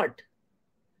a lot.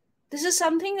 This is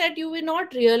something that you will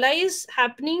not realize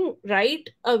happening right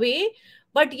away,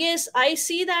 but yes, I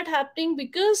see that happening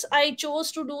because I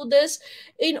chose to do this.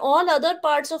 In all other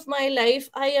parts of my life,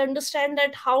 I understand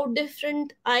that how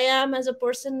different I am as a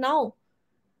person now.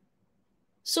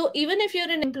 So even if you're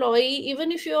an employee,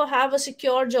 even if you have a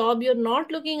secure job, you're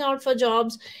not looking out for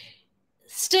jobs,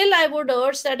 still I would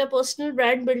urge that a personal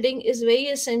brand building is very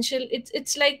essential.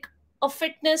 It's like a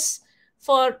fitness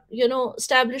for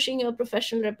establishing your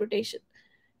professional reputation.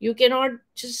 You cannot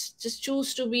just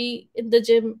choose to be in the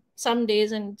gym some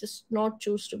days and just not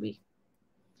choose to be.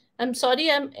 I'm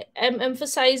sorry, I'm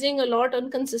emphasizing a lot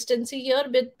on consistency here,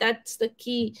 but that's the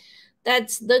key.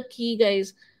 That's the key,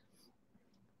 guys.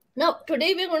 Now,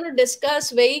 today we're going to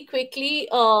discuss very quickly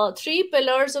three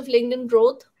pillars of LinkedIn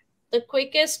growth: the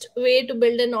quickest way to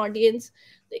build an audience,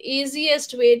 the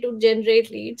easiest way to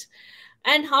generate leads,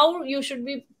 and how you should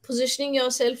be positioning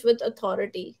yourself with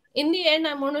authority. In the end,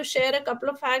 I'm going to share a couple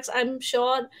of facts. I'm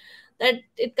sure that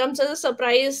it comes as a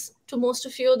surprise to most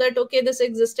of you that, okay, this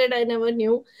existed, I never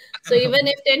knew. So even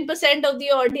if 10% of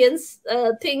the audience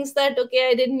thinks that, okay,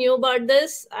 I didn't knew about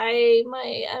this, I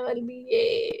will be,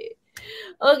 yay.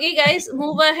 Okay, guys,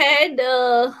 move ahead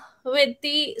with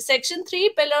the section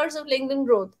 3 pillars of LinkedIn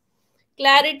growth: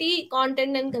 clarity,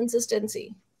 content, and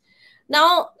consistency.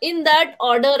 Now, in that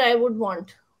order, I would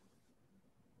want,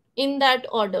 in that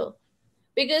order,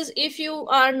 because if you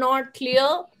are not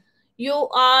clear, you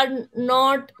are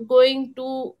not going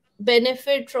to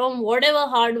benefit from whatever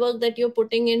hard work that you're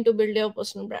putting in to build your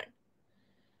personal brand.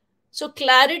 So,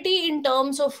 clarity in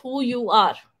terms of who you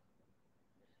are,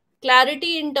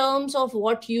 clarity in terms of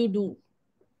what you do,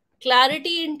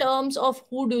 clarity in terms of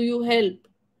who do you help,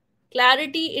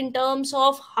 clarity in terms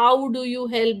of how do you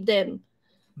help them,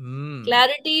 Mm.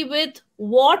 clarity with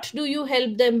what do you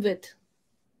help them with.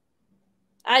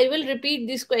 I will repeat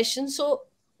these questions. So,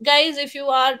 guys, if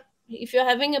you're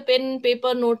having a pen and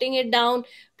paper, noting it down,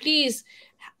 please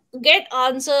get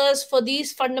answers for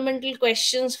these fundamental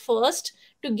questions first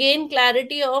to gain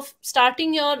clarity of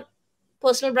starting your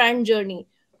personal brand journey.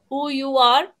 Who you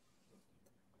are,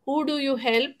 who do you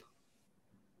help,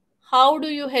 how do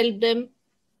you help them,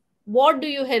 what do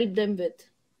you help them with?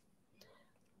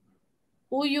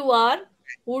 Who you are,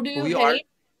 who do Who you you are? help,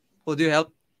 Who do you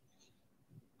help?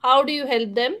 how do you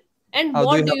help them, and How do you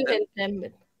what do help you them? help them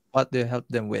with? What do you help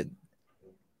them with?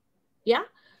 Yeah.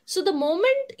 So the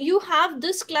moment you have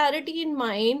this clarity in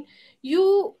mind,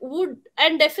 you would,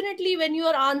 and definitely when you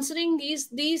are answering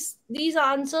these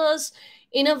answers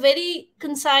in a very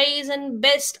concise and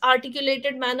best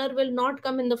articulated manner, will not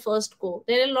come in the first go.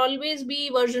 There will always be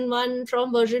version 1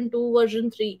 from version 2,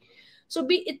 version 3. So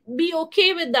be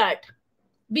okay with that.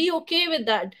 Be okay with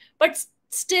that. But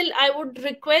still, I would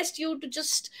request you to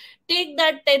just take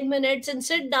that 10 minutes and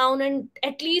sit down and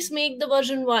at least make the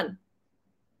version 1.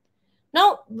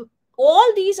 Now,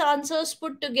 all these answers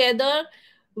put together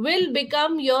will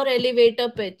become your elevator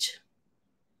pitch.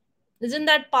 Isn't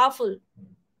that powerful?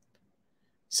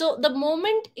 So, the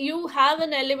moment you have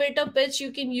an elevator pitch,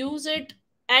 you can use it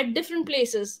at different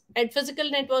places, at physical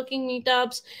networking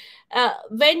meetups,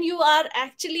 when you are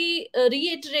actually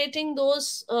reiterating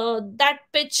those that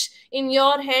pitch in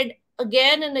your head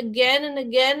again and again and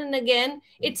again and again,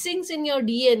 it sinks in your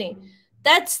DNA.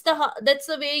 That's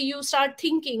the way you start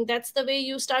thinking, that's the way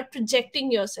you start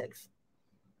projecting yourself.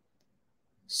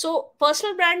 So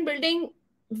personal brand building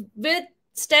with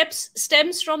steps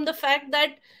stems from the fact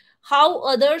that how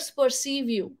others perceive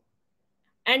you,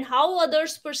 and how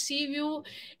others perceive you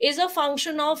is a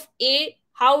function of a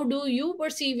how do you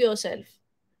perceive yourself,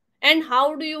 and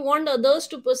how do you want others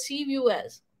to perceive you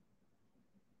as.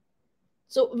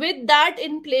 So with that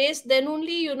in place, then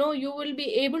only you will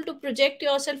be able to project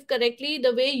yourself correctly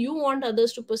the way you want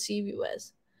others to perceive you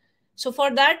as. So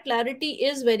for that, clarity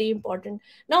is very important.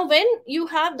 Now when you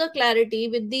have the clarity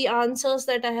with the answers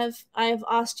that I have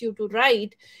asked you to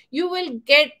write, you will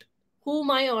get who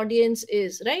my audience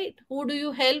is, right? Who do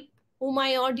you help? Who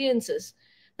my audience is.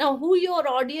 Now who your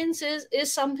audience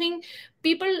is something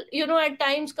people at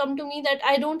times come to me that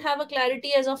I don't have a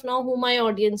clarity as of now who my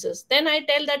audience is. Then I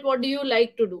tell that what do you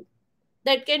like to do.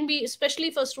 That can be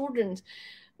especially for students.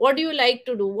 What do you like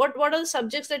to do? What are the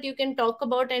subjects that you can talk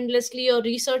about endlessly or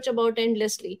research about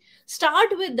endlessly? Start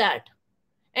with that.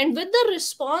 And with the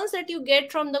response that you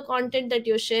get from the content that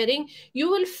you're sharing, you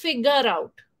will figure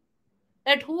out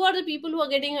that who are the people who are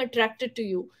getting attracted to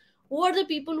you, who are the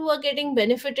people who are getting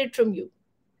benefited from you.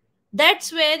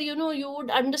 That's where you would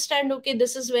understand, okay,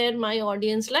 this is where my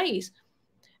audience lies.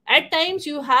 At times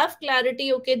you have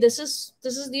clarity, okay, this is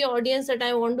the audience that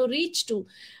I want to reach to.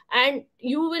 And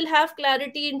you will have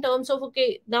clarity in terms of,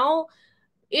 okay, now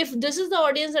if this is the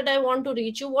audience that I want to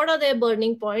reach you, what are their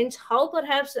burning points, how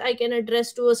perhaps I can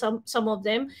address to some of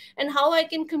them, and how I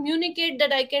can communicate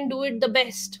that I can do it the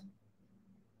best.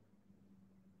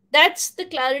 That's the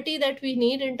clarity that we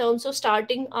need in terms of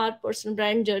starting our personal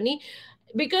brand journey,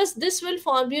 because this will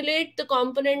formulate the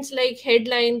components like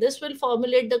headline, this will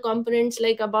formulate the components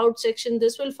like about section,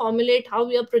 this will formulate how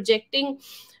we are projecting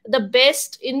the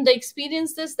best in the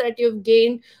experiences that you've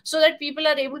gained, so that people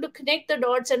are able to connect the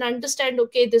dots and understand,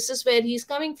 okay, this is where he's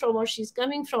coming from or she's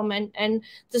coming from, and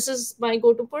this is my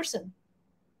go-to person.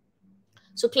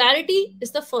 So clarity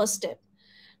is the first step.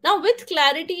 Now with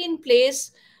clarity in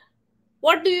place,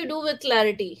 what do you do with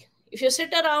clarity? If you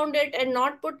sit around it and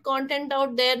not put content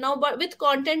out there now, but with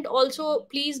content also,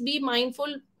 please be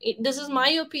mindful. This is my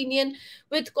opinion.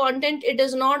 With content, it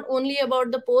is not only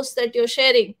about the posts that you're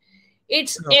sharing,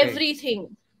 it's Okay.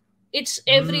 everything. It's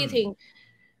Mm. everything.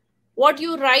 What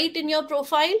you write in your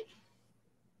profile,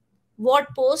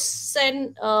 what posts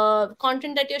and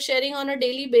content that you're sharing on a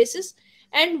daily basis,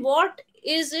 and what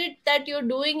is it that you're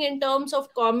doing in terms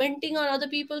of commenting on other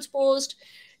people's posts,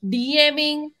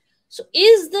 DMing. So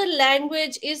is the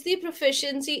language, is the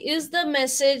proficiency, is the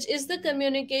message, is the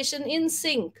communication in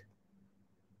sync?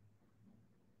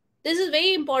 This is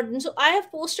very important. So I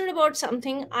have posted about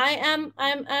something, I'm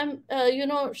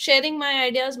sharing my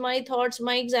ideas, my thoughts,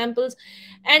 my examples,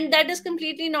 and that is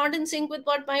completely not in sync with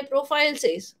what my profile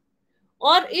says.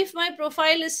 Or if my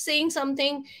profile is saying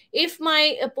something, if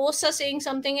my posts are saying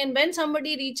something, and when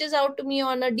somebody reaches out to me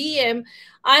on a DM,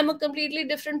 I'm a completely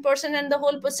different person and the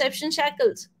whole perception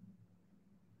shackles.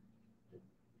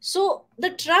 So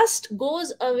the trust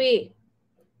goes away.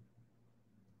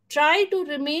 Try to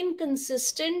remain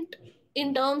consistent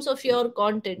in terms of your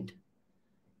content.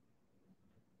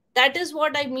 That is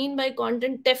what I mean by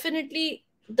content. Definitely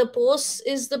the posts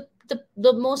is the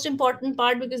most important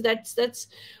part, because that's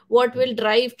what will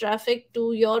drive traffic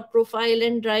to your profile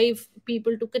and drive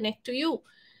people to connect to you.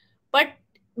 But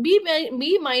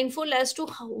be mindful as to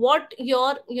what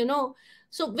your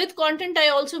so with content I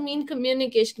also mean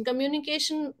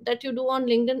communication that you do on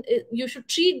LinkedIn. You should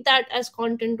treat that as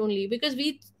content only, because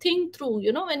we think through,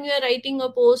 when we are writing a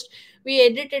post, we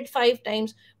edit it 5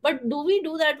 times. But do we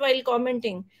do that while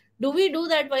commenting? Do we do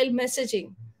that while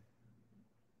messaging?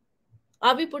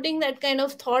 Are we putting that kind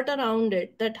of thought around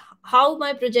it, that how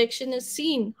my projection is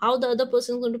seen, how the other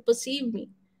person is going to perceive me?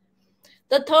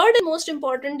 The third and most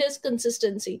important is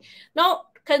consistency. Now,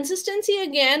 consistency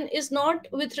again is not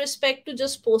with respect to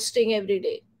just posting every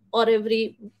day or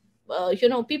every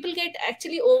people get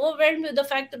actually overwhelmed with the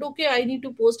fact that, okay, I need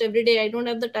to post every day, I don't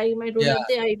have the time, I don't Yeah. have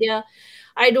the idea,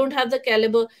 I don't have the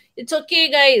caliber. It's okay,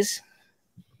 guys.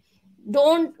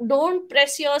 Don't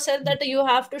press yourself that you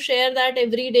have to share that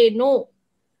every day. No,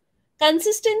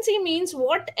 consistency means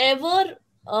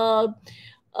uh,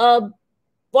 uh,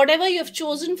 whatever you've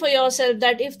chosen for yourself,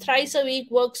 that if thrice a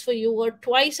week works for you or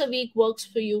twice a week works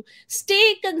for you,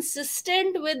 stay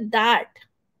consistent with that.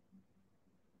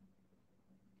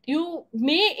 You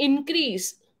may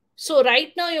increase. So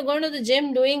right now you're going to the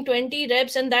gym doing 20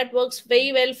 reps and that works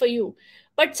very well for you.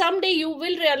 But someday you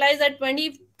will realize that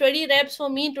 20 reps for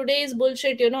me today is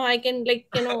bullshit. I can, like,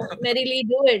 merrily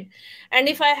do it. And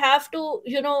if I have to,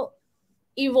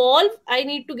 evolve, I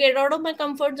need to get out of my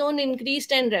comfort zone, increase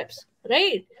 10 reps,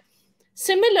 right?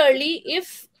 Similarly,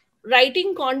 if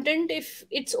writing content, if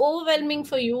it's overwhelming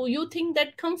for you, you think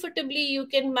that comfortably you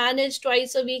can manage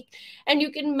twice a week, and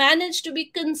you can manage to be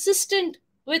consistent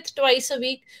with twice a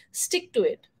week, stick to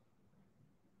it.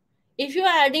 If you're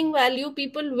adding value,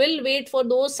 people will wait for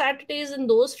those Saturdays and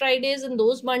those Fridays and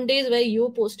those Mondays where you're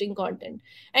posting content.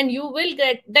 And you will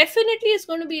get, definitely it's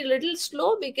going to be a little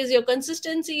slow because your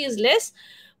consistency is less,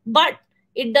 but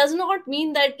it does not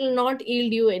mean that it will not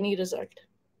yield you any result.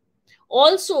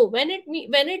 Also, when it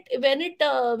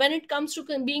comes to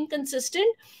being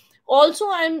consistent, also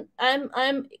I'm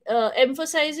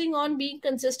emphasizing on being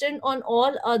consistent on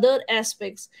all other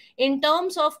aspects, in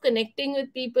terms of connecting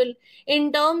with people,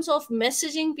 in terms of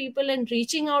messaging people and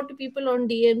reaching out to people on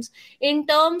DMs, in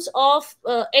terms of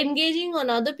engaging on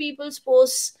other people's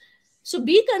posts. So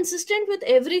be consistent with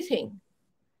everything.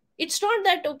 It's not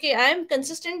that, okay, I am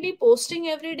consistently posting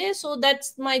every day, so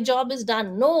that's my job is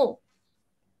done. No,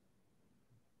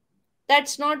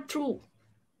 that's not true.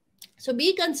 So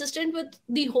be consistent with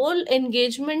the whole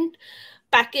engagement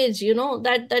package,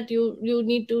 that you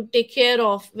need to take care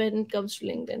of when it comes to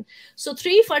LinkedIn. So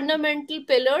three fundamental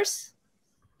pillars,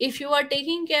 if you are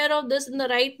taking care of this in the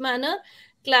right manner: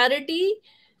 clarity,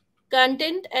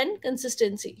 content, and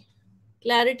consistency.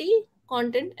 Clarity,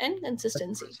 content, and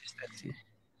consistency. Consistency.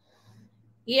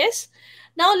 Yes.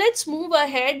 Now let's move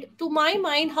ahead. To my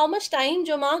mind, how much time,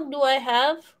 Jomarc, do I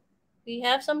have? We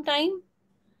have some time.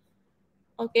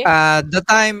 Okay. The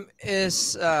time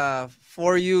is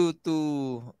for you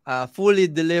to fully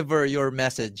deliver your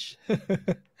message.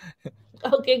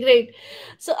 Okay, great.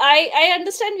 So I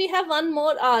understand we have one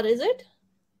more hour, is it?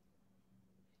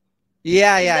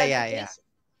 Yeah, Is yeah, that the yeah, yeah. case?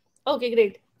 Okay,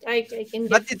 great. I can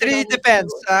But get it get really on with my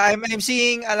depends. work. I'm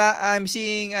seeing a lot, I'm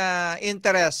seeing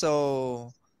interest.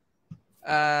 So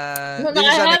No, no, this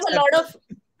I is an have a lot exception. of.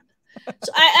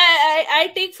 So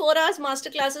I take 4 hours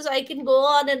master classes. I can go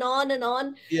on and on and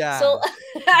on. So Yeah.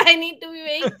 I need to be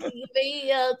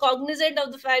very cognizant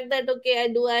of the fact that, okay,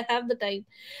 I have the time.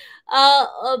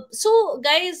 So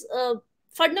guys,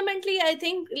 fundamentally, I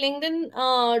think LinkedIn,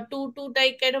 to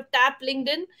like kind of tap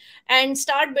LinkedIn and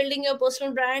start building your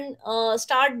personal brand,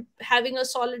 start having a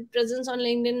solid presence on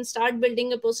LinkedIn, start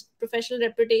building a professional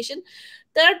reputation.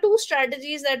 There are two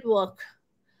strategies that work.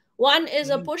 One is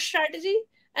a Mhm. push strategy,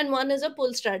 and one is a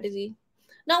pull strategy.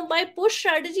 Now, by push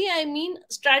strategy, I mean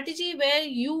strategy where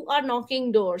you are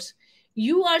knocking doors.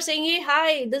 You are saying, "Hey,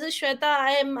 hi, this is Shweta.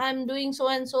 I'm doing so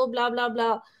and so, blah blah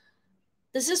blah."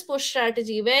 This is push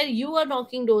strategy where you are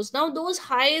knocking doors. Now, those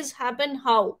highs happen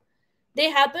how? They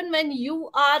happen when you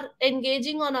are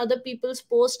engaging on other people's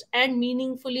posts and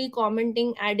meaningfully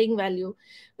commenting, adding value.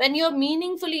 When you're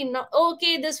meaningfully,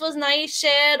 okay, this was nice,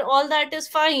 share, all that is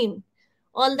fine.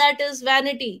 All that is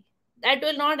vanity. That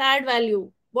will not add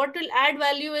value. What will add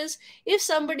value is if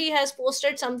somebody has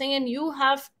posted something and you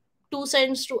have 2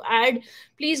 cents to add,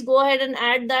 please go ahead and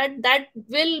add that. That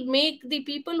will make the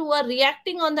people who are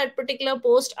reacting on that particular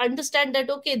post understand that,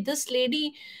 okay, this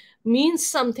lady means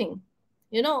something,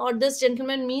 or this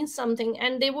gentleman means something,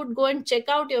 and they would go and check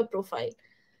out your profile.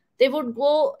 They would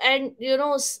go and,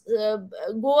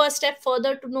 go a step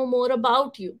further to know more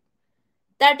about you.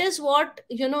 That is what,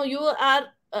 you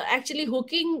are actually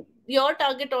hooking your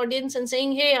target audience and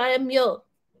saying, hey, I am here,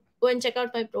 go and check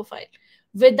out my profile,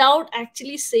 without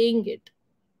actually saying it.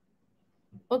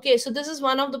 Okay, so this is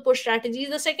one of the push strategies.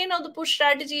 The second of the push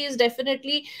strategy is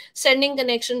definitely sending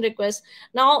connection requests.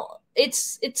 Now,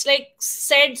 it's like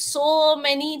said so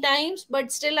many times,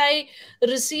 but still I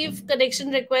receive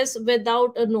connection requests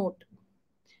without a note.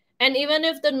 And even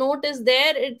if the note is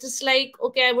there, it's like,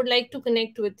 okay, I would like to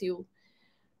connect with you.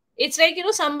 It's like,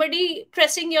 somebody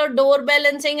pressing your doorbell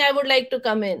and saying, I would like to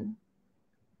come in.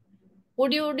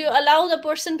 Would you allow the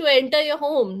person to enter your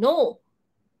home? No.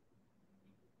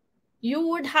 You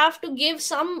would have to give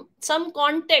some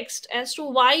context as to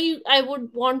why I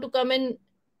would want to come in.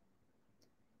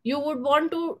 You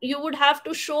would have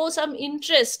to show some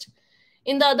interest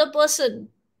in the other person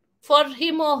for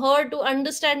him or her to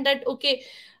understand that, okay,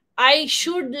 I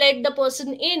should let the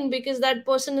person in because that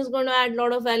person is going to add a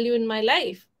lot of value in my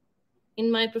life,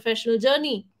 in my professional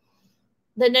journey.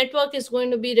 The network is going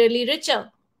to be really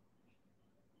richer.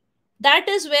 That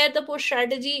is where the push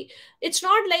strategy, it's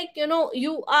not like,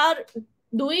 you are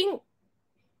doing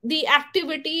the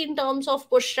activity in terms of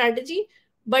push strategy,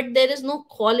 but there is no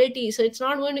quality, so it's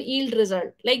not going to yield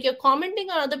result. Like, you're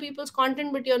commenting on other people's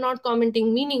content, but you're not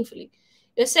commenting meaningfully.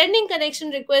 You're sending connection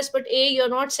requests, but A, you're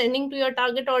not sending to your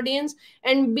target audience,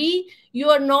 and B, you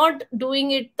are not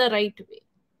doing it the right way.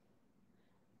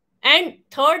 And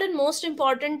third and most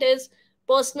important is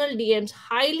personal DMs,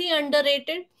 highly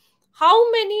underrated.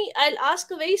 How many, I'll ask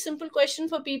a very simple question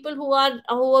for people who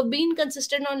have been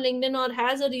consistent on LinkedIn or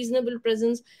has a reasonable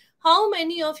presence. How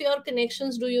many of your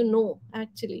connections do you know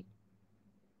actually?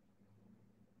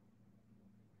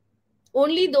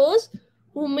 Only those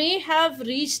who may have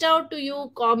reached out to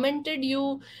you, commented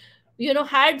you,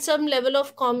 had some level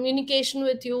of communication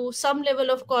with you, some level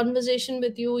of conversation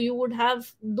with you. You would have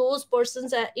those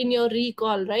persons in your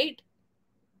recall, right?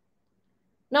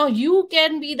 Now you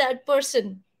can be that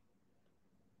person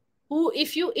who,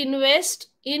 if you invest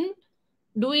in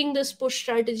doing this push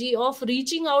strategy of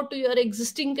reaching out to your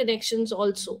existing connections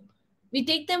also, we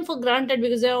take them for granted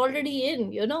because they're already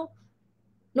in.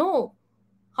 No,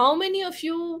 how many of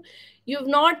you've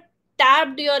not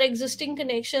tapped your existing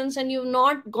connections and you've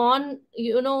not gone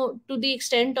to the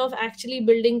extent of actually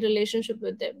building relationship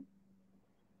with them?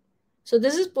 So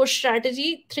this is push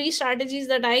strategy. Three strategies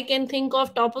that I can think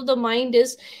of top of the mind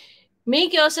is: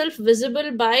 make yourself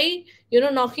visible by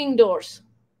knocking doors.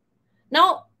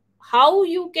 Now, how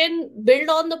you can build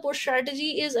on the push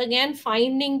strategy is again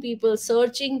finding people,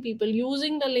 searching people,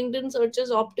 using the LinkedIn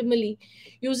searches optimally,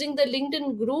 using the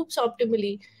LinkedIn groups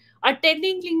optimally,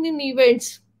 attending LinkedIn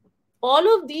events.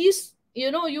 All of these,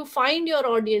 you find your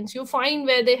audience, you find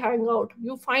where they hang out,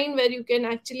 you find where you can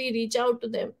actually reach out to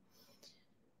them.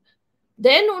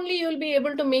 Then only you'll be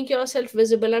able to make yourself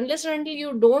visible. Unless and until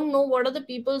you don't know what are the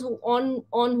people who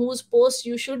on whose posts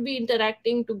you should be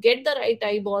interacting to get the right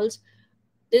eyeballs,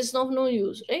 there's no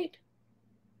use, right?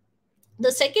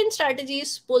 The second strategy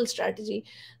is pull strategy.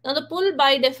 Now the pull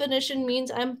by definition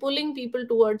means I'm pulling people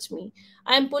towards me,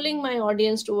 I'm pulling my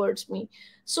audience towards me.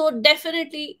 So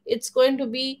definitely it's going to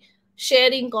be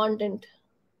sharing content.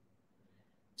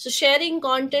 So sharing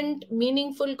content,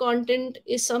 meaningful content,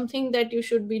 is something that you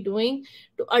should be doing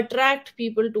to attract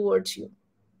people towards you.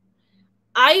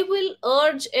 I will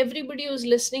urge everybody who's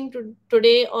listening to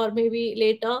today or maybe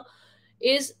later,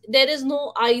 is there is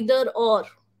no either or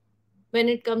when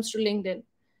it comes to LinkedIn.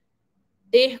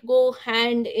 They go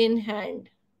hand in hand.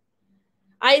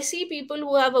 I see people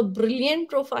who have a brilliant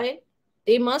profile.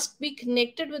 They must be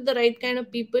connected with the right kind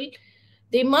of people.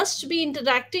 They must be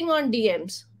interacting on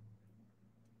DMs.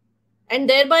 And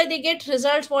thereby they get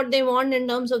results what they want in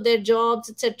terms of their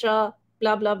jobs, etc.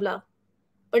 Blah, blah, blah.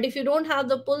 But if you don't have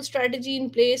the pull strategy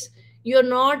in place, you're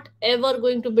not ever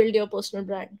going to build your personal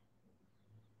brand.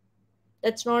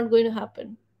 That's not going to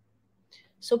happen.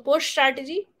 So push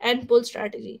strategy and pull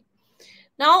strategy.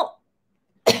 Now,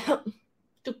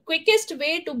 the quickest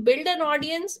way to build an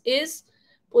audience is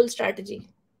pull strategy.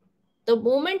 The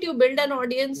moment you build an Good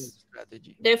audience,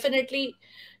 strategy. definitely,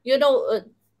 you know uh,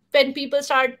 when people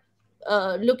start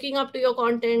looking up to your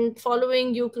content,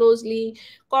 following you closely,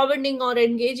 commenting or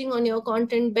engaging on your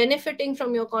content, benefiting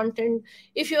from your content,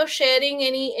 if you're sharing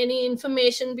any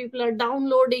information, people are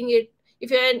downloading it. If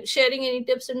you're sharing any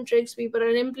tips and tricks, people are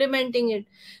implementing it.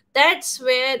 That's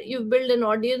where you build an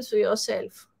audience for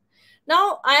yourself.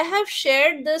 Now, I have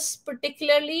shared this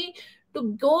particularly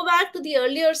to go back to the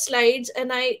earlier slides,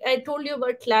 and I told you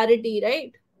about clarity,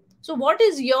 right? So, what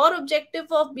is your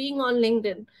objective of being on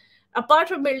LinkedIn? Apart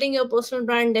from building your personal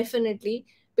brand, definitely,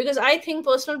 because I think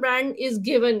personal brand is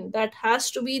given, that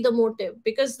has to be the motive.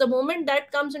 Because the moment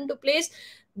that comes into place,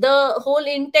 the whole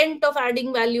intent of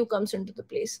adding value comes into the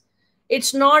place.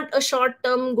 It's not a short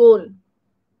term goal.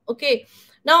 Okay.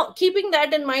 Now, keeping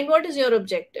that in mind, what is your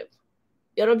objective?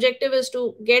 Your objective is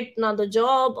to get another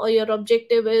job, or your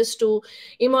objective is to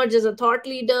emerge as a thought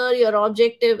leader, your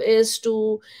objective is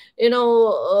to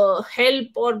help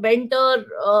or mentor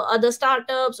other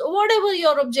startups, or whatever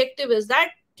your objective is.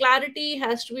 That clarity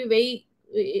has to be very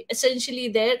essentially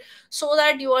there, so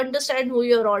that you understand who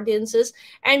your audience is.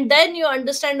 And then you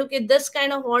understand, okay, this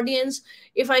kind of audience,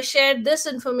 if I share this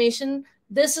information,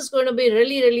 this is going to be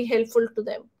really really helpful to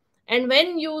them. And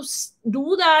when you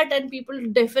do that and people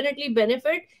definitely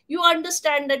benefit, you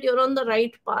understand that you're on the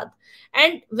right path.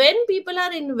 And when people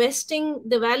are investing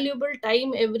the valuable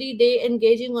time every day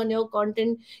engaging on your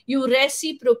content, you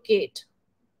reciprocate.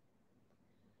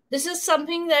 This is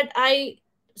something that I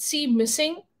see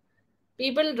missing.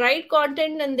 People write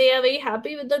content and they are very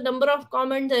happy with the number of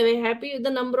comments, they're very happy with the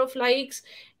number of likes,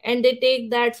 and they take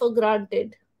that for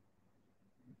granted.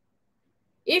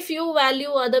 If you value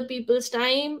other people's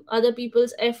time, other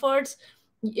people's efforts,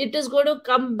 it is going to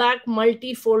come back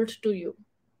multifold to you.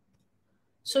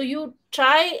 So you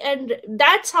try, and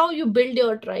that's how you build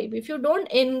your tribe. If you don't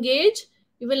engage,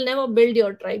 You will never build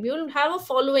your tribe. You will have a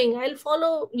following. I'll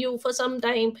follow you for some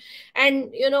time,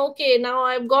 and okay, now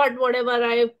I've got whatever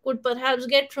I could perhaps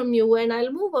get from you, and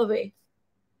I'll move away.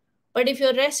 But if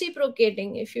you're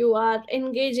reciprocating, if you are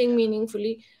engaging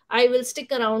meaningfully, I will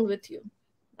stick around with you.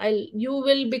 I'll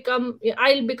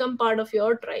become part of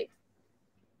your tribe.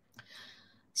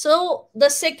 So the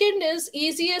second is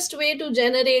easiest way to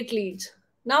generate leads.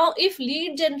 Now, if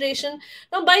lead generation,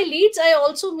 now by leads, I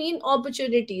also mean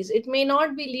opportunities. It may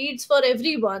not be leads for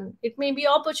everyone. It may be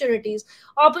opportunities.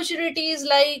 Opportunities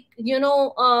like,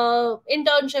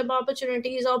 internship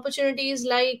opportunities, opportunities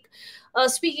like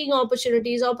speaking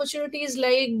opportunities, opportunities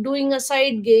like doing a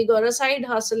side gig or a side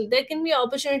hustle. There can be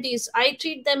opportunities. I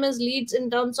treat them as leads in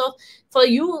terms of, for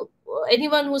you,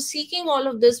 anyone who's seeking all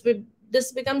of this,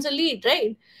 this becomes a lead,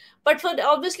 right? But for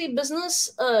obviously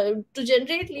business, to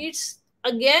generate leads,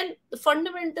 again the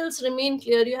fundamentals remain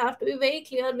clear. You have to be very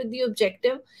clear with the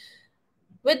objective.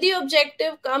 With the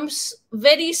objective comes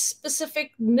very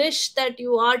specific niche that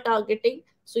you are targeting,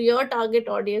 so your target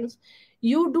audience.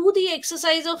 You do the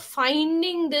exercise of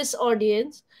finding this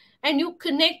audience and you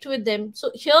connect with them.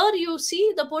 So here you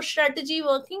see the push strategy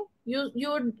working.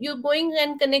 You're going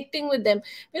and connecting with them,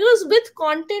 because with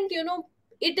content,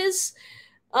 it is,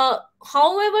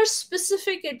 however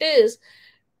specific it is,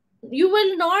 you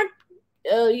will not,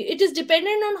 it is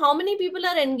dependent on how many people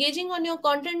are engaging on your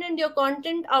content, and your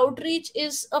content outreach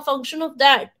is a function of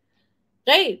that,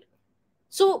 right?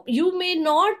 So you may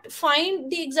not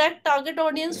find the exact target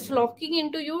audience flocking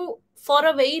into you for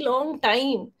a very long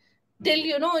time, till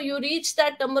you reach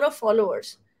that number of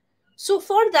followers. So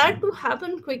for that to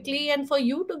happen quickly, and for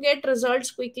you to get results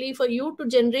quickly, for you to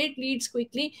generate leads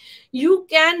quickly, you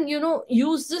can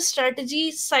use this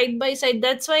strategy side by side.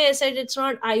 That's why I said it's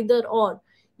not either or.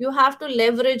 You have to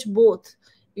leverage both.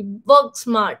 Work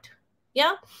smart.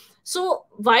 Yeah. So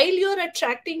while you're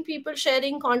attracting people,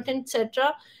 sharing content,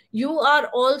 etc., you are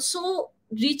also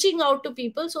reaching out to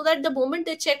people, so that the moment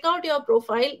they check out your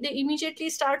profile, they immediately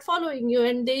start following you,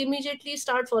 and they immediately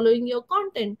start following your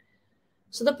content.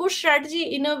 So the push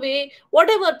strategy, in a way,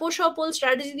 whatever push or pull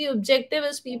strategy, the objective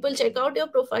is people check out your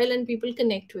profile and people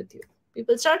connect with you.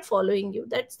 People start following you.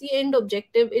 That's the end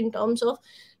objective in terms of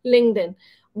LinkedIn.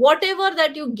 Whatever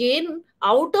that you gain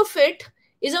out of it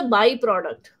is a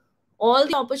byproduct. All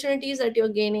the opportunities that you're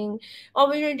gaining,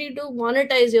 opportunity to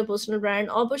monetize your personal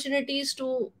brand, opportunities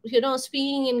to,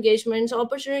 speaking engagements,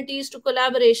 opportunities to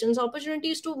collaborations,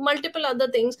 opportunities to multiple other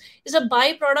things, is a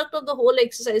byproduct of the whole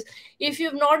exercise. If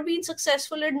you've not been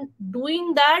successful in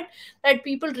doing that, that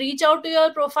people reach out to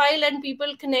your profile and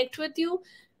people connect with you,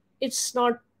 it's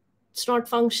not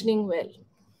functioning well.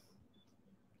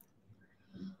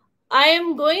 I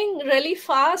am going really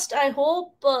fast. I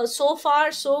hope so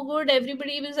far so good,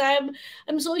 everybody, because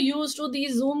I'm so used to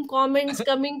these Zoom comments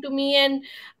coming to me, and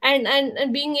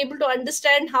being able to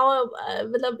understand how,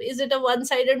 is it a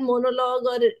one-sided monologue,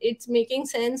 or it's making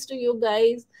sense to you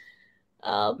guys.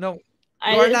 Uh, No,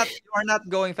 I you are not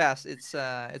going fast. It's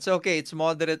okay. It's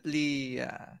moderately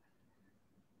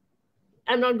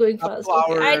I'm not going up to fast.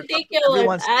 Okay, I'll up take to your word.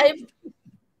 everyone's taste.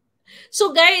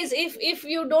 So guys, if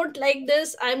you don't like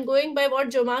this, I'm going by what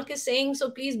Jomarc is saying, so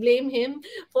please blame him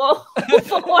for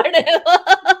for whatever.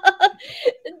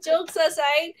 Jokes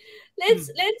aside,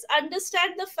 let's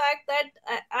understand the fact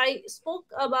that I spoke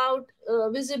about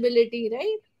visibility,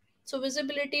 right? So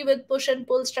visibility with push and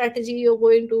pull strategy, you're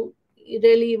going to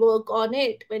really work on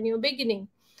it when you're beginning.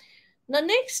 The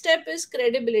next step is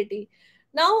credibility.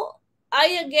 Now,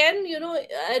 I again,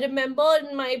 I remember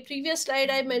in my previous slide,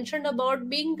 I mentioned about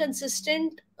being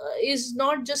consistent, is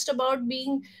not just about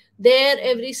being there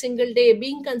every single day.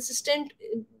 Being consistent,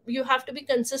 you have to be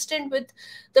consistent with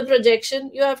the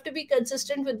projection, you have to be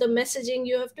consistent with the messaging,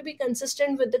 you have to be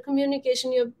consistent with the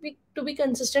communication, you have to be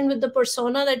consistent with the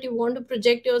persona that you want to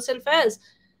project yourself as.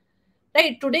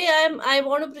 Right, today I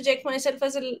want to project myself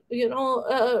as a, a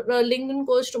LinkedIn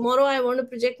coach. Tomorrow I want to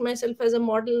project myself as a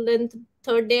model, and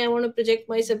third day I want to project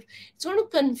myself. It's going to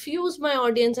confuse my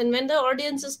audience, and when the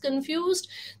audience is confused,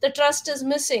 the trust is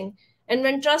missing. And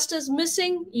when trust is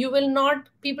missing,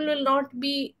 people will not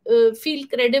be feel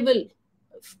credible.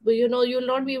 You'll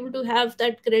not be able to have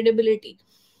that credibility.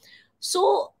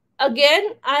 So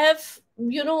again, I have,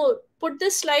 put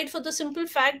this slide for the simple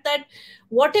fact that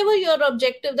whatever your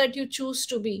objective that you choose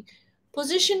to be,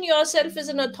 position yourself as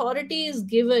an authority is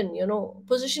given.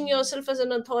 Position yourself as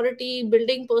an authority,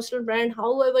 building personal brand,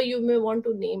 however you may want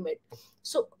to name it.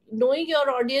 So knowing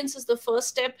your audience is the first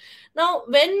step. Now,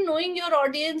 when knowing your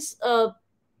audience,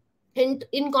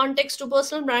 in context to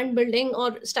personal brand building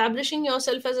or establishing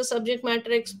yourself as a subject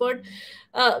matter expert,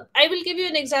 I will give you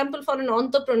an example for an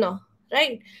entrepreneur,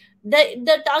 right?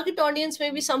 The target audience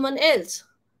may be someone else,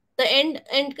 the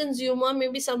end consumer may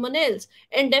be someone else,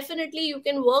 and definitely you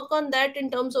can work on that in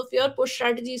terms of your push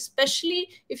strategy, especially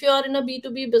if you are in a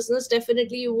B2B business.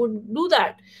 Definitely you would do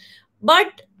that.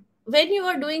 But when you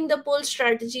are doing the pull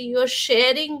strategy, you are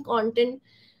sharing content,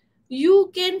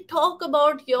 you can talk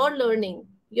about your learning,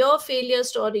 your failure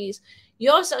stories,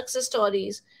 your success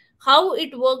stories, how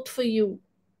it worked for you.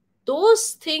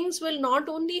 Those things will not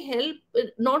only help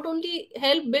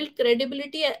build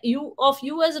credibility you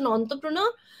as an entrepreneur,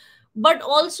 but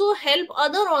also help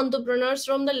other entrepreneurs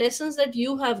from the lessons that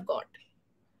you have got.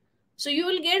 So you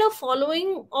will get a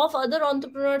following of other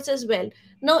entrepreneurs as well.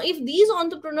 Now if these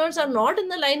entrepreneurs are not in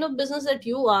the line of business that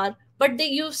you are, but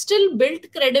you've still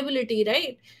built credibility,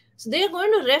 right? So they are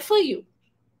going to refer you.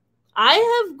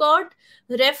 I have got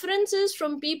references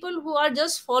from people who are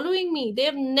just following me.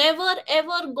 They've never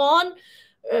ever gone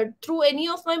through any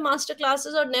of my master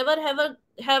classes, or never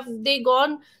have they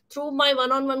gone through my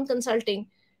one-on-one consulting.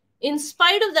 In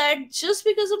spite of that, just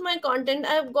because of my content,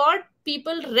 I've got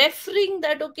people referring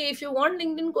that, okay, if you want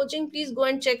LinkedIn coaching, please go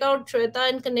and check out Shweta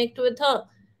and connect with her.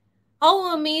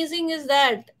 How amazing is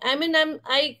that? I mean,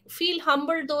 I feel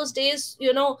humbled those days,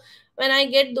 when I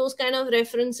get those kind of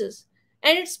references.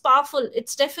 And it's powerful.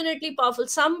 It's definitely powerful.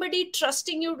 Somebody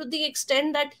trusting you to the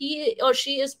extent that he or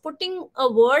she is putting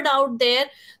a word out there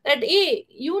that, hey,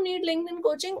 you need LinkedIn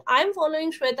coaching. I'm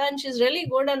following Shweta and she's really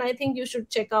good and I think you should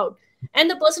check out.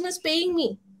 And the person is paying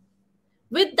me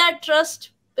with that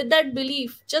trust, with that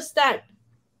belief, just that.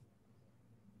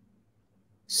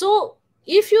 So,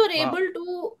 if you're Wow. able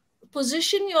to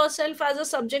position yourself as a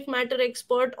subject matter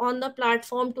expert on the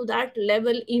platform to that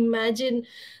level, imagine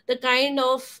the kind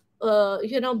of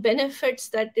benefits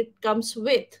that it comes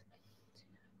with.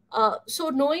 So,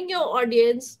 knowing your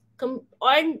audience,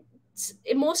 and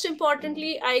most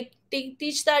importantly, I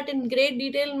teach that in great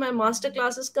detail in my master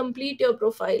classes. Complete your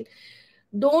profile.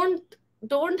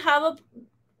 Don't have a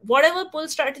whatever pull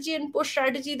strategy and push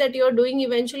strategy that you're doing.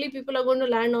 Eventually people are going to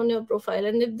land on your profile,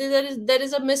 and if there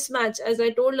is a mismatch, as I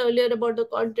told earlier about the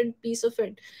content piece of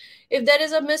it, if there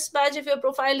is a mismatch, if your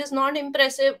profile is not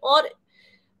impressive, or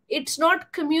it's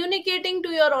not communicating to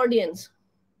your audience,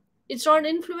 it's not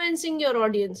influencing your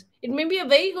audience, it may be a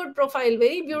very good profile,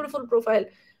 very beautiful profile,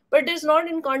 but it's not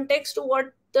in context to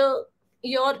what the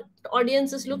your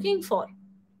audience is looking for,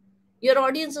 your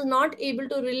audience is not able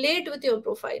to relate with your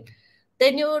profile,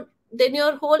 then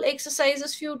your whole exercise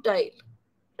is futile,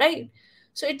 right?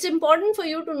 So it's important for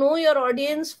you to know your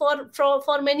audience for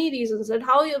many reasons, that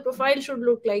how your profile should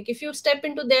look like. If you step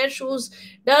into their shoes,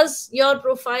 does your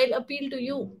profile appeal to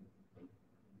you?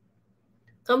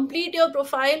 Complete your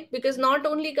profile, because not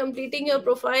only completing your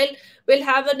profile will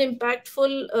have an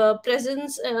impactful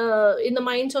presence in the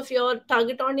minds of your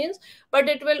target audience, but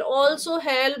it will also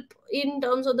help in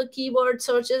terms of the keyword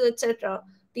searches, etc.,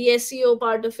 the SEO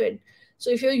part of it. So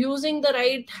if you're using the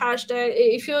right hashtag,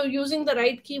 if you're using the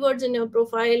right keywords in your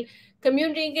profile,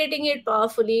 communicating it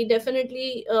powerfully,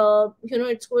 definitely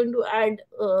it's going to add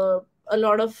a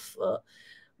lot of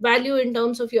value in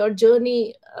terms of your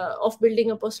journey of building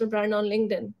a personal brand on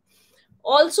LinkedIn.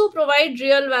 Also provide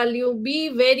real value, be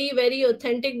very very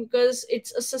authentic, because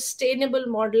it's a sustainable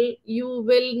model. You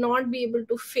will not be able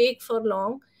to fake for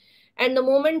long. And the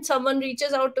moment someone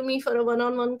reaches out to me for a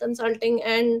one-on-one consulting,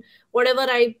 and whatever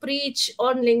I preach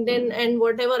on LinkedIn and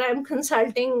whatever I'm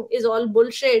consulting is all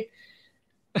bullshit,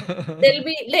 they'll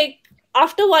be like,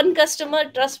 after one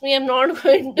customer, trust me, I'm not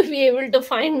going to be able to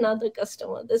find another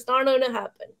customer. That's not going to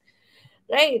happen,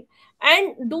 right?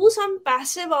 And do some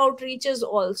passive outreaches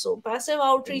also. Passive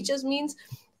outreaches means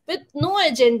with no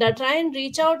agenda, try and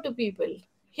reach out to people.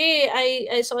 Hey,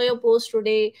 I saw your post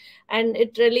today and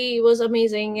it really was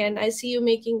amazing, and I see you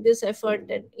making this effort.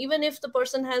 And even if the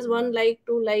person has one like,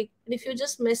 two like, if you're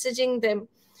just messaging them,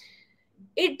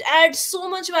 it adds so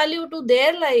much value to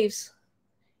their lives,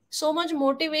 so much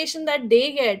motivation that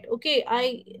they get. Okay,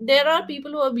 there are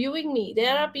people who are viewing me,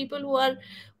 there are people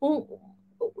who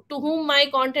to whom my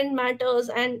content matters,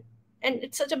 and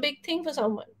it's such a big thing for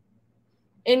someone.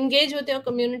 Engage with your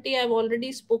community, I've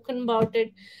already spoken about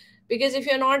it, because if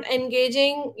you're not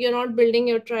engaging, you're not building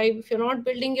your tribe. If you're not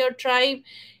building your tribe,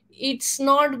 it's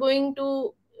not going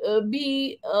to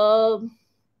be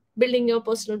building your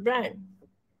personal brand.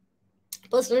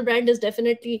 Personal brand is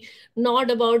definitely not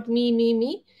about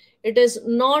me. It is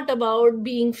not about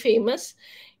being famous.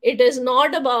 It is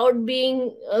not about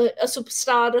being a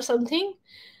superstar or something,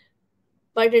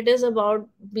 but it is about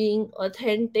being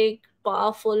authentic,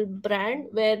 powerful brand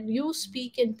where you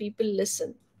speak and people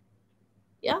listen.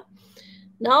 Yeah.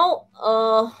 Now,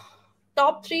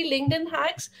 top three LinkedIn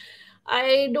hacks.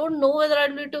 I don't know whether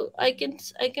I'll be to. I can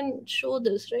show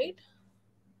this, right?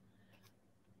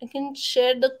 I can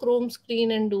share the Chrome screen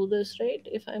and do this, right?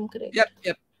 If I'm Yep, correct.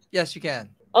 yep. Yes, you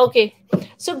can. Okay.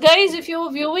 So guys, if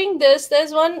you're viewing this,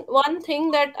 there's one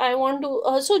thing that I want to.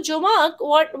 So Jomarc,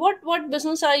 what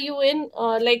business are you in?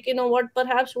 Like, what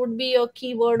perhaps would be your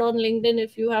keyword on LinkedIn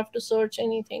if you have to search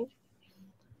anything?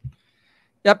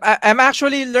 Yep, I'm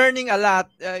actually learning a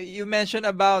lot. You mentioned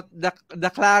about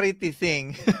the clarity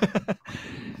thing,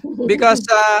 because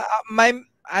my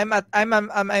I'm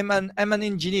an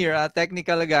engineer, a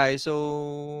technical guy.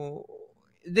 So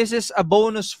this is a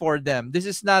bonus for them. This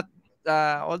is not,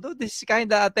 although this is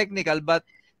kind of technical, but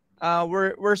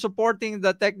we're supporting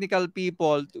the technical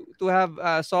people to have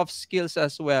soft skills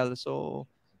as well. So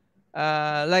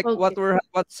like Okay.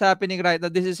 what's happening right now,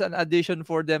 this is an addition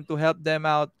for them to help them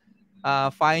out,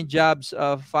 find jobs,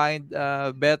 find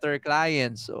better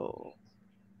clients. So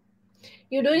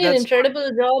You're doing an that's incredible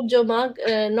job, Jomarc.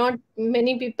 Not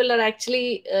many people are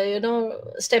actually,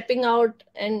 stepping out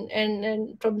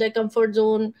and from their comfort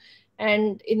zone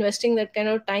and investing that kind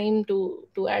of time to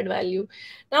add value.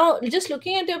 Now, just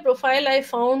looking at your profile, I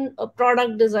found a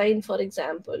product design, for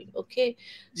example. Okay,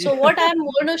 so yeah. what I'm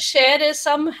going to share is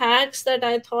some hacks that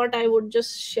I thought I would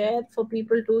just share for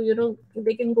people to,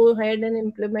 they can go ahead and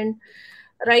implement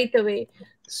right away.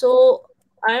 So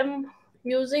I'm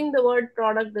using the word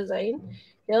product design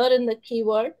here in the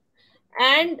keyword,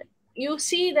 and you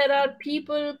see there are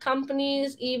people,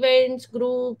 companies, events,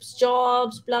 groups,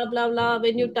 jobs, blah blah blah.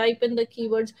 When you type in the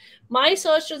keywords, my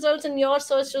search results and your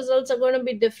search results are going to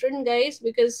be different, guys,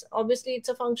 because obviously it's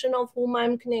a function of whom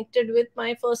I'm connected with,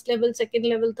 my first level, second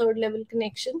level, third level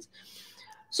connections.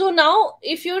 So now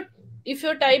if you're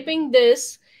typing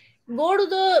this, go to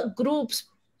the groups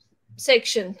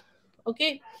section.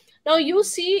 Okay, now you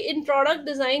see in product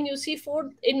design, you see four,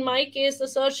 in my case the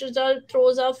search result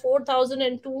throws up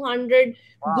 4200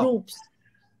 Wow. groups.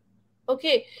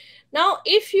 Okay, now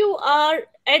if you are,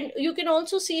 and you can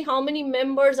also see how many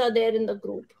members are there in the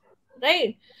group,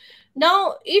 right?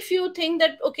 Now if you think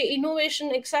that, okay,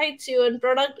 innovation excites you and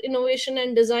product innovation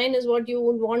and design is what you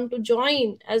would want to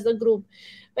join as the group,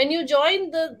 when you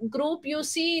join the group, you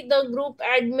see the group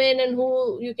admin and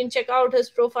who you can check out his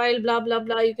profile, blah blah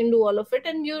blah, you can do all of it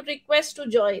and you request to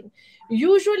join.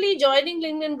 Usually joining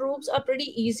LinkedIn groups are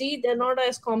pretty easy, they're not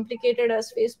as complicated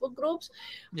as Facebook groups.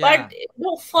 But Yeah.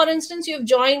 no, for instance, you've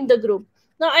joined the group.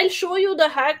 Now I'll show you the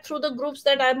hack through the groups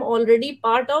that I'm already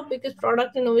part of, because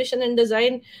product innovation and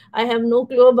design I have no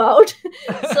clue about.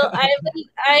 So I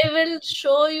will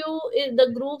show you in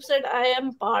the groups that I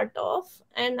am part of,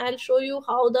 and I'll show you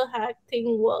how the hack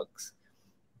thing works.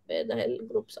 Where the hell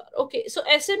groups are? Okay, so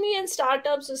SME and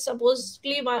startups is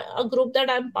supposedly a group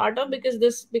that I'm part of, because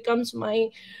this becomes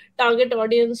my target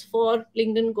audience for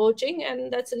LinkedIn coaching,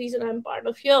 and that's the reason I'm part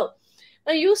of here.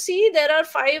 Now you see there are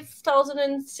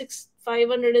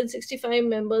 5,565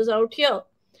 members out here.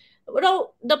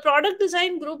 Now, the product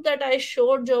design group that I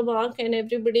showed Jomarc and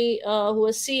everybody who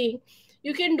was seeing,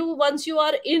 you can do once you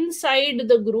are inside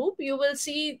the group, you will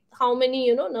see how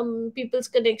many, people's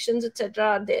connections, etc.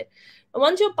 are there.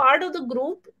 Once you're part of the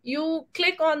group, you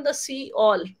click on the see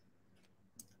all.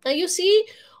 Now you see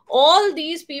all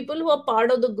these people who are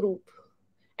part of the group.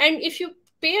 And if you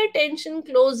pay attention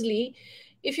closely,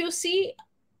 if you see,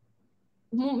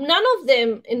 none of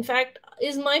them, in fact,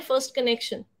 is my first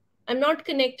connection. I'm not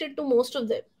connected to most of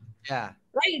them, Yeah.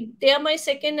 right? They are my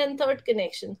second and third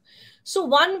connections. So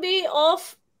one way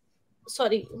of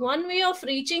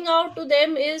reaching out to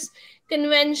them is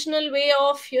conventional way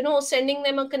of, sending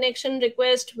them a connection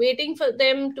request, waiting for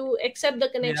them to accept the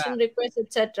Yeah. connection request,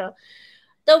 etc.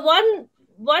 The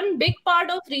one big part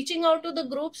of reaching out to the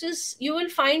groups is you will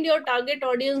find your target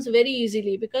audience very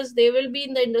easily, because they will be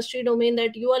in the industry domain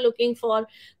that you are looking for,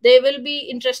 they will be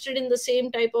interested in the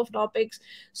same type of topics.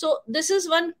 So this is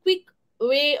one quick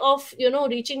way of,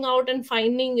 reaching out and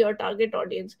finding your target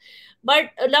audience. But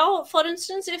now, for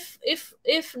instance, if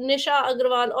Nisha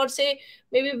Agrawal, or say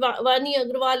maybe Vani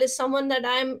Agrawal, is someone that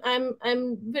I'm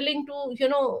willing to,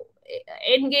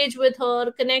 engage with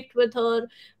her, connect with her,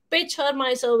 pitch her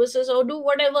my services, or do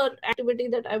whatever activity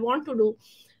that I want to do.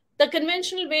 The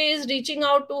conventional way is reaching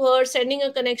out to her, sending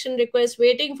a connection request,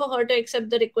 waiting for her to accept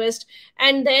the request,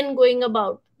 and then going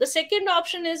about. The second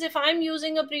option is, if I'm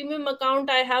using a premium account,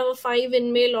 I have a 5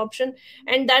 in-mail option,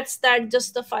 and that's that,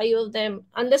 just the 5 of them.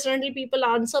 Unless only people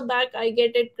answer back, I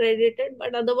get it credited,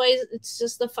 but otherwise, it's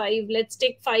just the 5. Let's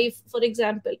take 5, for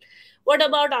example. What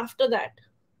about after that?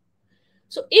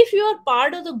 So, if you are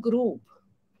part of the group,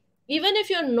 even if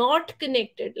you're not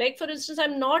connected, like for instance,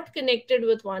 I'm not connected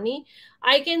with Vani,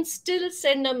 I can still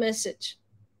send a message.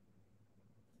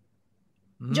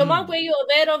 Jomarc, Hmm. were you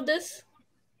aware of this?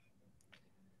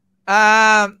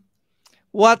 Um,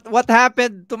 what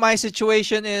happened to my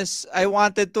situation is I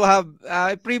wanted to have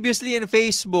previously in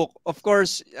Facebook, of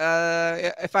course,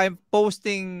 if I'm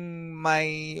posting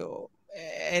my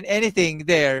anything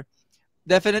there,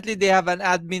 definitely they have an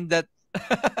admin that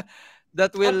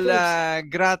that will Approves.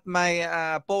 grant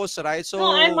my post, right?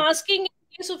 No, I'm So asking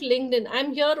in case of LinkedIn.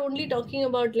 I'm here only talking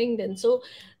about LinkedIn. So,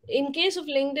 in case of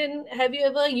LinkedIn, have you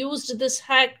ever used this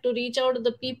hack to reach out to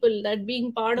the people that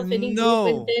being part of any group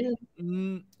and no.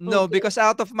 then? No, Okay. because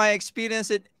out of my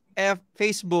experience in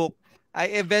Facebook, I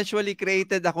eventually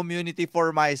created a community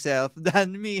for myself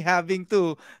than me having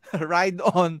to ride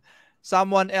on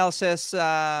someone else's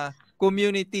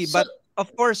community. So, But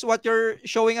of course, what you're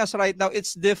showing us right now,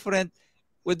 it's different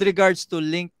with regards to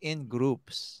LinkedIn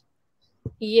groups.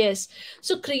 yes.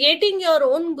 So creating your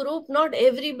own group, not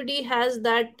everybody has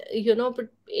that,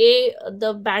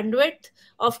 the bandwidth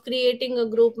of creating a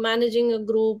group, managing a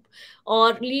group,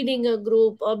 or leading a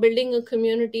group, or building a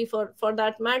community for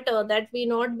that matter. That may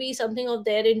not be something of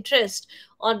their interest,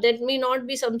 or that may not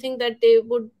be something that they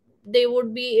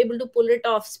would be able to pull it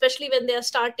off, especially when they are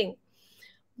starting.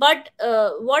 But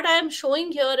what I am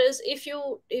showing here is, if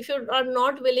you are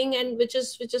not willing, and which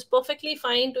is perfectly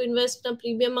fine, to invest in a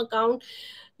premium account,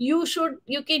 you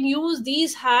can use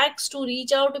these hacks to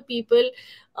reach out to people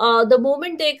the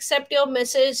moment they accept your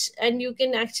message, and you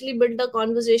can actually build a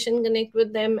conversation, connect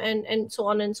with them, and so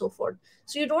on and so forth.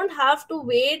 So you don't have to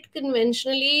wait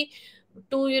conventionally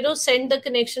to send the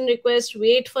connection request,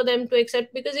 wait for them to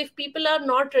accept, because if people are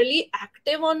not really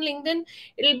active on LinkedIn,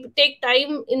 it'll take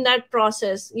time in that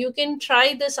process. You can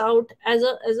try this out as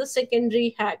a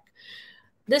secondary hack.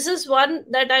 This is one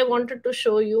that I wanted to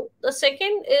show you. The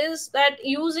second is that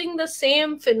using the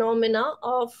same phenomena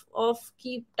of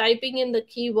keep typing in the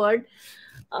keyword.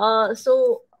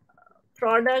 So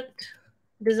product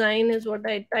design is what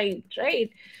I typed, right?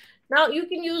 Now you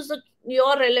can use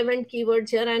your relevant keywords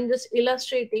here. I'm just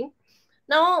illustrating.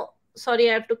 Now,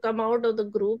 sorry, I have to come out of the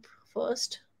group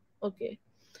first. Okay.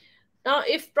 Now,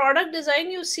 if product design,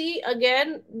 you see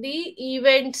again the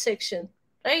event section,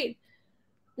 right?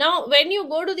 Now, when you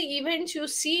go to the events, you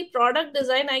see product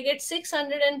design. I get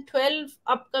 612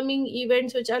 upcoming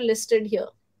events which are listed here.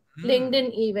 Hmm.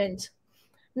 LinkedIn events.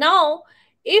 Now,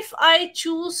 if I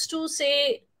choose to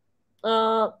say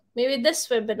maybe this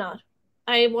webinar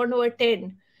I want to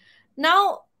attend,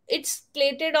 now it's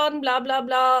slated on blah blah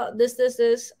blah, this,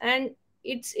 and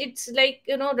it's like,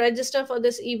 register for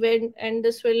this event, and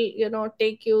this will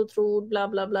take you through blah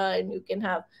blah blah, and you can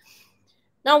have.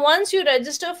 Now, once you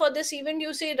register for this event,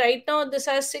 you see right now this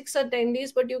has 6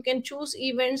 attendees, but you can choose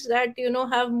events that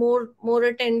have more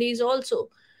attendees also.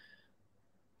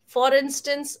 For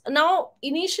instance, now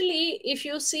initially, if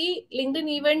you see, LinkedIn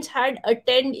events had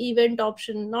attend event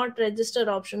option, not register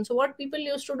option. So what people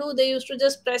used to do, they used to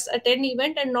just press attend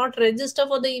event and not register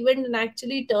for the event and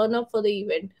actually turn up for the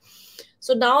event.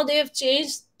 So now they have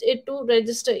changed it to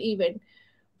register event.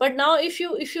 But now if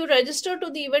you register to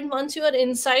the event, once you are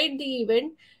inside the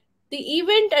event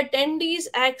attendees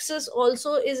access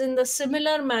also is in the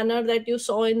similar manner that you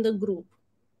saw in the group.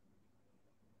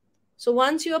 So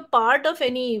once you are part of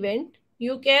any event,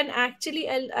 you can actually,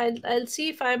 I'll see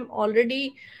if I'm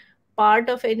already part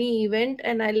of any event,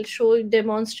 and I'll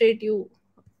demonstrate you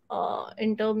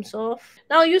in terms of.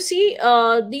 Now you see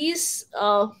these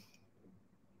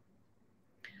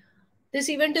this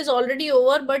event is already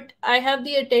over, but I have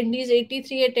the attendees.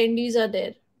 83 attendees are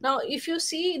there. Now if you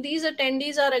see, these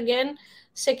attendees are again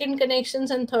second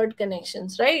connections and third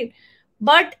connections, right?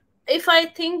 But if I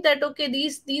think that, okay,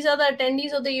 these are the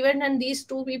attendees of the event, and these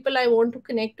two people I want to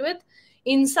connect with,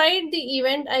 inside the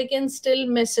event I can still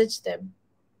message them.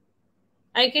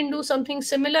 I can do something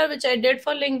similar which I did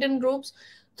for LinkedIn groups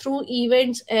through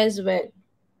events as well.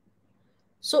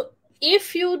 So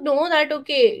if you know that,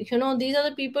 okay, these are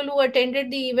the people who attended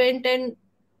the event, and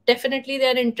definitely they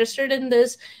are interested in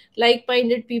this,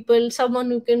 like-minded people, someone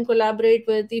who can collaborate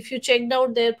with. If you checked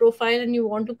out their profile and you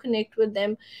want to connect with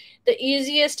them, the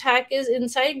easiest hack is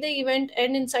inside the event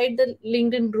and inside the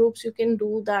LinkedIn groups you can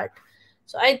do that.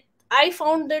 So I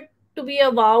found it to be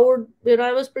a wowed,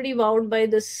 I was pretty wowed by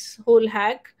this whole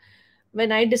hack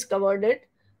when I discovered it.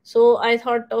 So I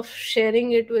thought of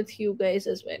sharing it with you guys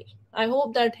as well. I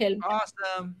hope that helped.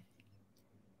 Awesome.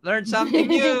 Learn something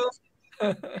new.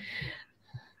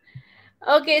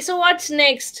 Okay, so what's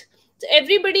next? So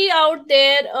everybody out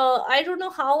there, I don't know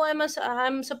how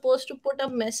I'm supposed to put a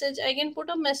message. I can put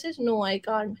a message? No, I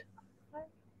can't.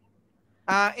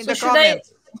 In So the should I?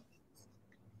 comments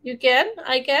You can?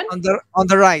 I can? on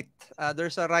the right,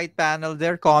 there's a right panel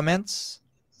there, comments.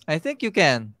 I think you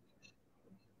can.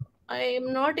 I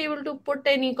am not able to put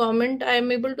any comment. I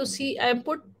am able to see. I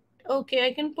put. Okay,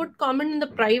 I can put comment in the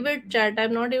private chat.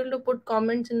 I'm not able to put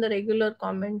comments in the regular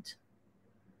comments,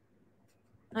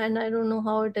 and I don't know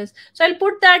how it is. So I'll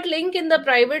put that link in the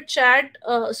private chat.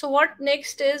 So what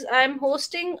next is I'm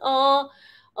hosting a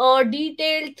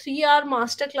detailed 3-hour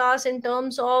masterclass in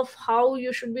terms of how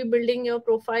you should be building your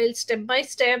profile step by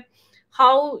step,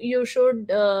 how you should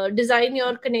design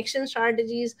your connection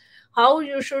strategies, how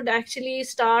you should actually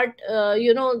start,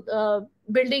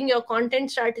 building your content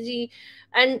strategy,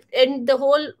 and the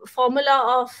whole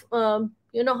formula of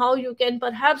how you can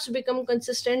perhaps become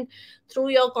consistent through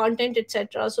your content,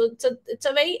 etc. So it's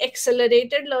a very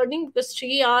accelerated learning, because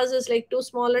 3 hours is like too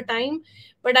small a time.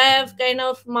 But I have kind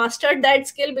of mastered that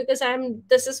skill, because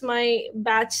this is my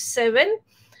batch 7.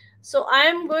 So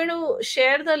I'm going to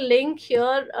share the link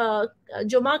here.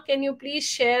 Joma, can you please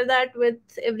share that with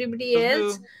everybody Will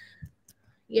else? do.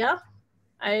 Yeah,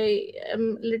 I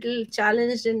am little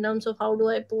challenged in terms of how do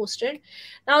I post it.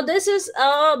 Now this is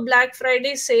a Black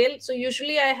Friday sale. So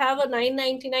usually I have a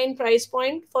 999 price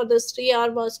point for this 3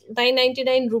 hour was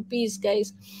 999 rupees,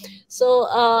 guys. So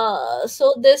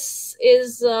this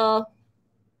is at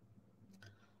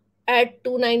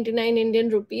 299 Indian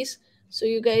rupees. So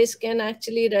you guys can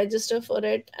actually register for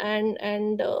it and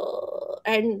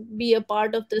be a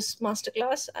part of this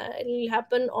masterclass. It'll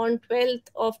happen on 12th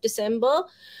of December,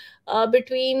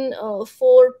 between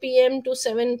 4 p.m. to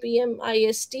 7 p.m.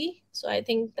 IST. So I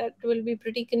think that will be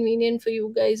pretty convenient for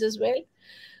you guys as well.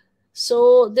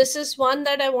 So this is one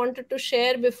that I wanted to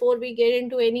share before we get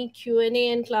into any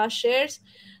Q&A and class shares.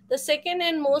 The second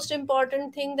and most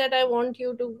important thing that I want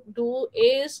you to do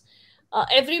is,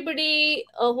 everybody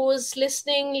who is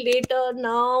listening later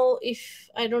now, if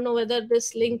I don't know whether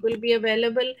this link will be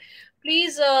available,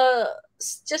 please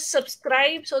just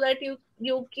subscribe so that you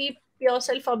keep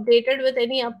yourself updated with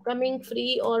any upcoming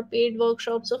free or paid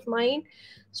workshops of mine.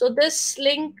 So this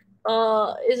link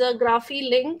is a graphy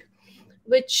link,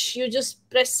 which you just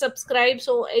press subscribe.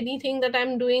 So anything that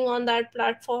I'm doing on that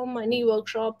platform, any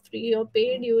workshop, free or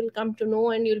paid, you will come to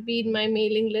know and you'll be in my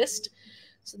mailing list.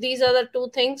 So these are the two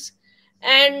things.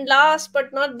 And last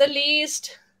but not the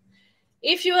least,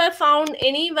 if you have found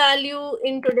any value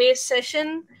in today's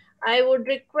session, I would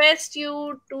request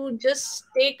you to just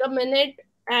take a minute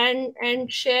and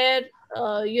share,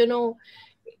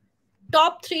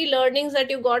 top 3 learnings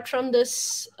that you got from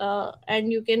this,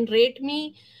 and you can rate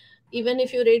me. Even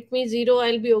if you rate me 0,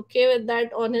 I'll be okay with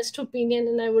that honest opinion,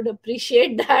 and I would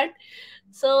appreciate that.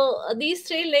 So these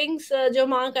 3 links,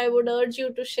 Jomarc, I would urge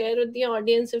you to share with the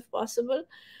audience if possible.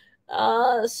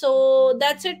 So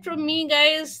that's it from me,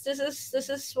 guys. This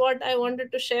is what I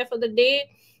wanted to share for the day.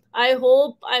 I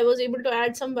hope I was able to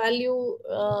add some value,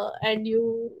 and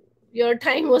your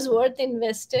time was worth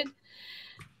invested.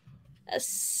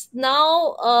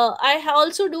 Now I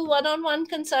also do one-on-one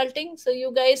consulting, so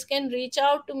you guys can reach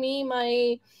out to me.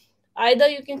 My Either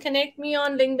you can connect me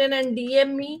on LinkedIn and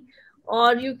DM me,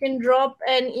 or you can drop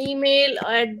an email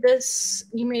at this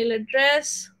email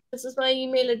address. This is my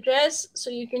email address, so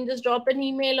you can just drop an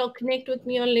email or connect with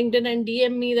me on LinkedIn and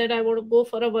DM me that I want to go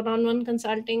for a one-on-one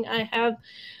consulting. I have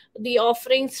the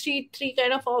offerings, three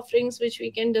kind of offerings, which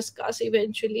we can discuss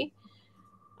eventually.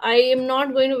 I am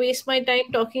not going to waste my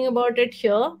time talking about it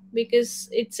here, because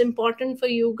it's important for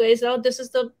you guys. Now, this is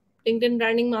the LinkedIn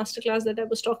branding masterclass that I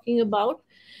was talking about.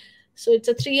 So it's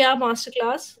a 3-hour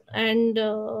masterclass, and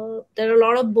there are a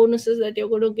lot of bonuses that you're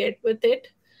going to get with it.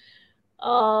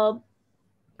 Uh,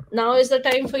 Now is the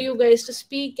time for you guys to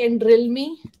speak and drill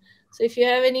me. So if you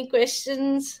have any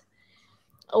questions,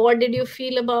 what did you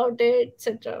feel about it,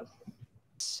 etc.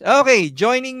 Okay,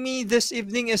 joining me this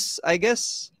evening is, I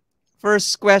guess,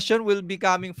 first question will be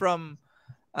coming from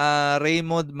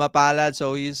Raymond Mapalad.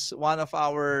 So he's one of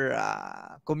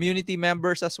our community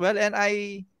members as well, and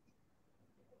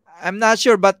I'm not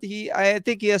sure, but I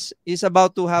think he's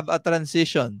about to have a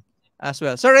transition as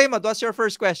well. So Raymond, what's your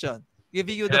first question?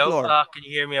 Giving you the Hello, floor. can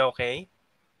you hear me okay?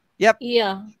 Yep.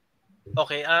 Yeah.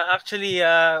 Okay, actually,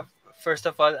 first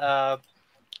of all,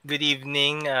 good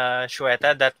evening,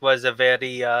 Shweta. That was a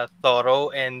very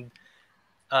thorough and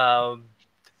uh,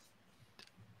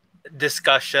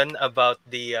 discussion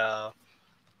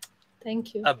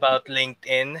Thank you. about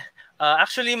LinkedIn.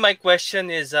 Actually, my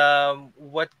question is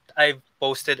what I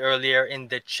posted earlier in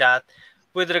the chat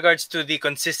with regards to the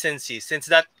consistency, since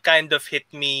that kind of hit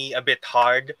me a bit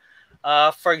hard.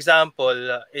 For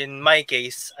example, in my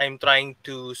case, I'm trying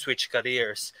to switch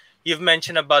careers. You've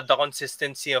mentioned about the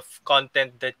consistency of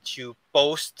content that you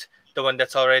post, the one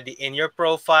that's already in your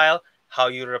profile, how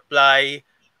you reply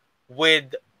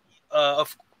with,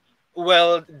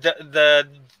 well, the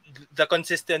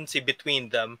consistency between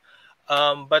them.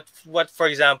 But what, for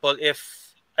example,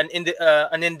 if an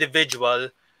individual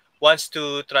wants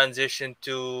to transition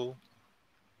to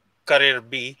career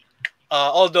B,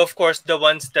 although of course the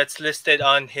ones that's listed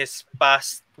on his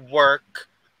past work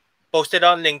posted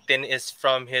on LinkedIn is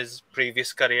from his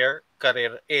previous career,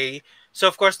 career A. So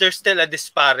of course there's still a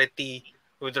disparity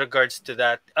with regards to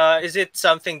that. Is it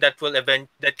something that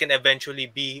that can eventually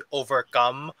be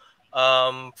overcome,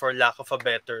 for lack of a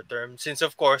better term? Since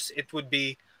of course it would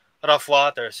be rough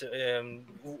waters.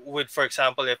 With, for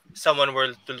example, if someone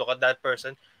were to look at that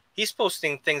person, he's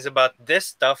posting things about this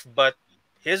stuff, but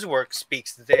his work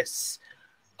speaks this.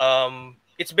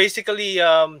 It's basically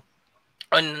on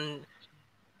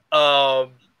uh,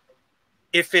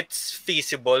 if it's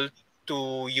feasible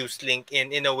to use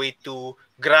LinkedIn in a way to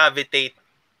gravitate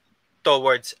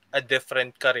towards a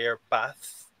different career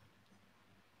path.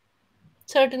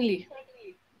 Certainly,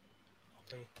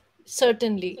 Okay.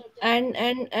 certainly. And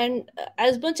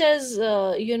as much as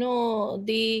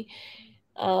the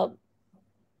uh,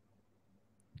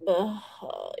 uh,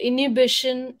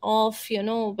 inhibition of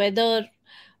whether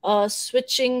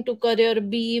switching to career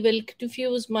B will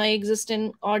confuse my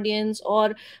existing audience,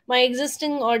 or my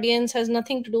existing audience has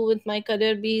nothing to do with my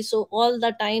career B, so all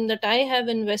the time that I have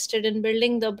invested in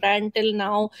building the brand till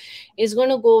now is going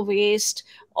to go waste.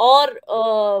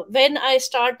 Or when I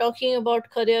start talking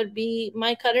about career B,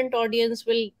 my current audience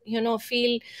will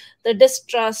feel the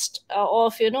distrust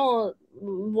of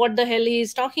what the hell he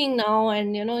is talking now,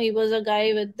 and he was a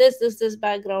guy with this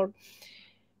background.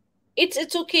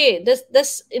 It's okay,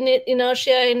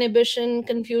 inertia, inhibition,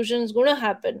 confusion is going to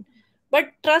happen.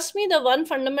 But trust me, the one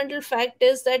fundamental fact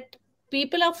is that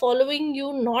people are following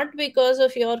you not because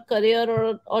of your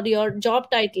career or your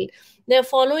job title. They're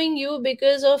following you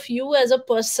because of you as a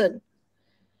person.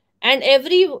 And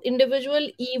every individual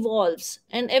evolves,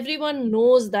 and everyone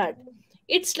knows that.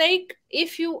 It's like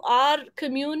if you are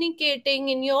communicating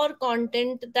in your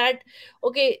content that,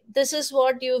 okay, this is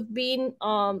what you've been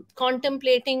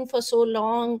contemplating for so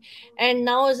long, and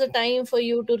now is the time for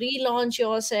you to relaunch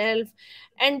yourself,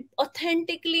 and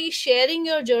authentically sharing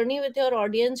your journey with your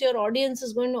audience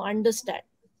is going to understand.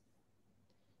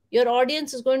 Your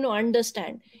audience is going to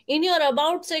understand. In your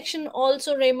about section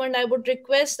also, Raymond, I would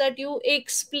request that you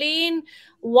explain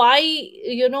why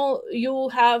you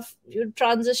have you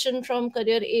transition from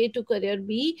career A to career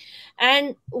B,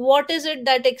 and what is it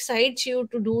that excites you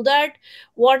to do that.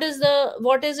 What is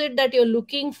it that you're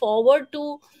looking forward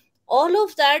to. All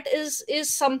of that is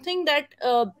something that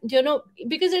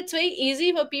because it's very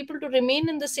easy for people to remain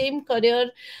in the same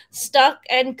career, stuck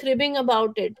and cribbing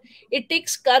about it. It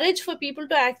takes courage for people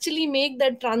to actually make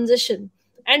that transition,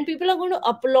 and people are going to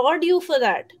applaud you for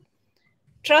that.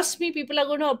 Trust me, people are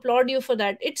going to applaud you for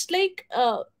that. It's like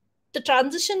the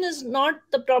transition is not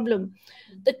the problem,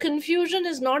 the confusion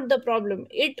is not the problem.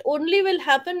 It only will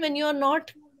happen when you are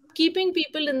not keeping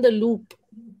people in the loop.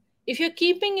 If you're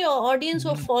keeping your audience who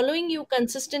are Mhm. following you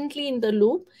consistently in the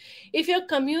loop, if you're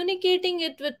communicating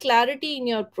it with clarity in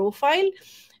your profile,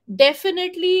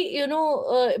 definitely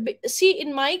see,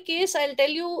 in my case, I'll tell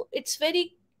you, it's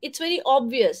very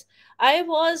obvious. I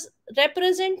was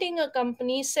representing a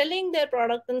company selling their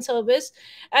product and service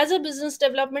as a business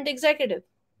development executive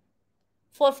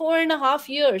for 4.5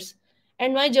 years,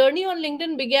 and my journey on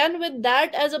LinkedIn began with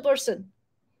that as a person.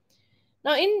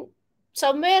 Now, in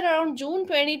somewhere around June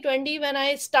 2020, when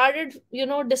I started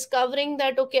discovering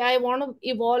that, okay, I want to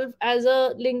evolve as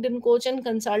a LinkedIn coach and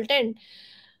consultant,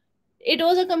 it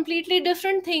was a completely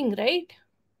different thing, right?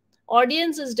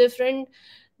 Audience is different,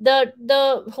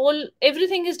 the whole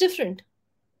everything is different.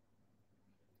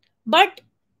 But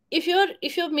if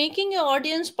you're making your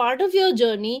audience part of your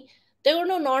journey, they're going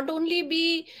to not only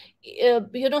be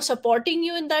supporting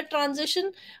you in that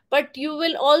transition, but you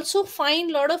will also find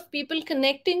a lot of people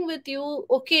connecting with you.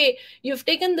 Okay, you've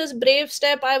taken this brave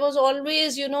step. I was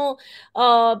always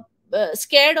uh,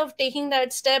 scared of taking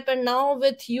that step, and now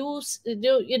with you,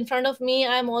 in front of me,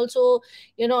 I'm also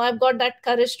I've got that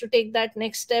courage to take that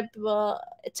next step,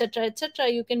 etc., etc.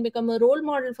 You can become a role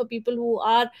model for people who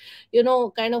are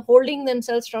kind of holding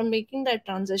themselves from making that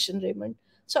transition, Raymond.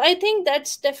 So I think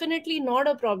that's definitely not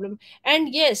a problem.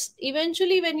 And yes,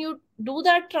 eventually when you do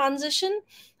that transition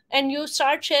and you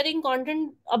start sharing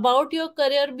content about your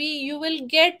career B, you will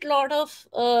get a lot of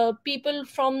people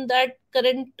from that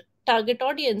current target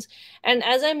audience. And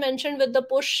as I mentioned, with the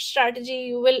push strategy,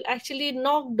 you will actually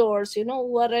knock doors,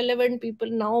 who are relevant people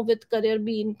now with career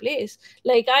B in place,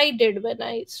 like I did when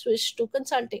I switched to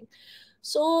consulting.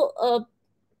 So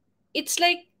it's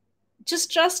like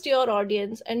Just trust your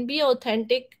audience and be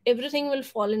authentic. Everything will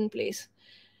fall in place.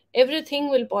 Everything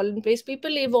will fall in place.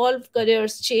 People evolve,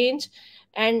 careers change,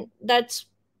 and that's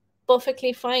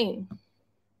perfectly fine.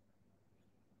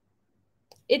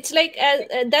 It's like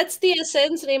that's the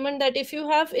essence, Raymond, that if you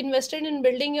have invested in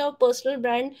building your personal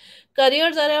brand,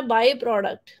 careers are a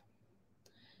byproduct.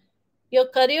 Your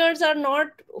careers are not,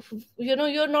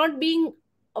 you're not being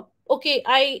okay,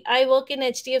 I work in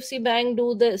HDFC bank,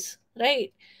 do this,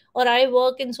 right? Or I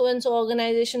work in so and so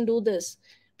organization, do this.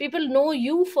 People know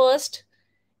you first,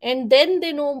 and then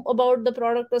they know about the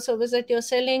product or service that you're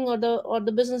selling, or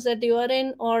the business that you are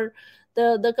in, or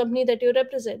the company that you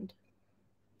represent.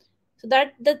 So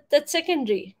that's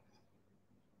secondary.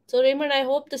 So Raymond, I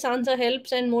hope this answer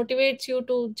helps and motivates you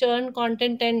to churn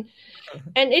content, and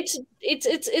it's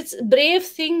brave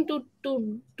thing to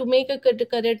make a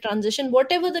career transition,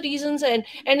 whatever the reasons. And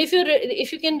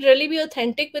if you can really be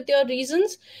authentic with your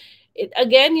reasons,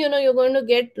 again, you're going to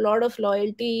get a lot of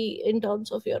loyalty in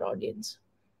terms of your audience.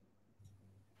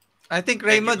 I think,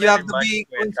 Thank you Raymond, you very have to much, be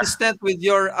Shweta. consistent with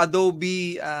your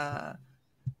Adobe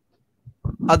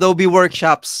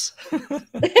workshops.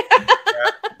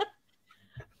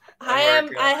 Yeah, I'm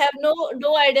working I on have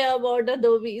no idea about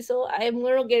Adobe, so I'm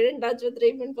going to get in touch with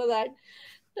Raymond for that.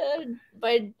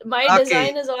 But my Okay.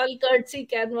 design is all courtesy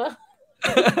Canva.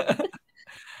 it.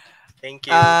 Thank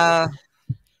you. uh,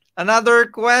 Another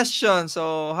question.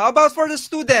 So, how about for the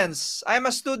students? I'm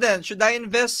a student. Should I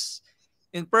invest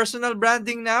in personal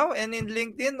branding now and in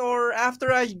LinkedIn, or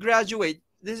after I graduate?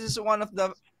 This is one of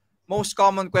the most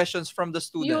common questions from the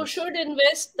You students. should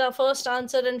invest. The first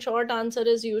answer and short answer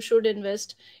is you should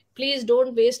invest. Please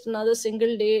don't waste another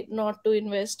single day not to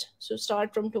invest. So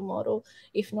start from tomorrow,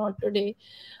 if not today.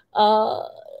 Uh,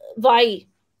 why?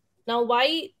 Now,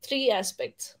 why? Three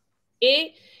aspects.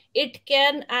 A, it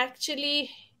can actually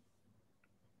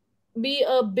be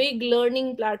a big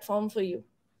learning platform for you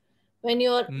when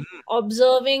you're Mm.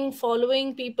 observing,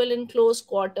 following people in close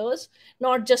quarters,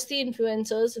 not just the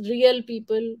influencers, real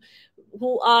people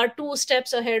who are two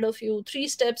steps ahead of you, three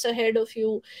steps ahead of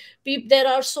you. There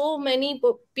are so many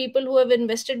people who have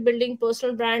invested building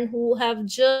personal brand, who have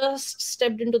just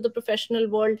stepped into the professional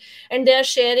world, and they are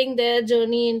sharing their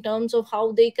journey in terms of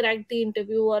how they cracked the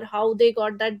interview, or how they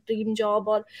got that dream job,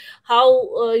 or how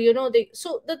they.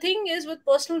 So the thing is, with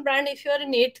personal brand, if you are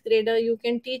an eighth grader, you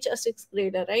can teach a sixth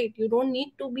grader, right? You don't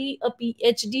need to be a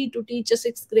PhD to teach a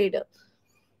sixth grader.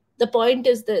 The point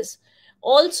is this.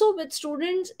 Also, with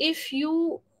students, if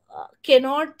you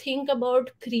cannot think about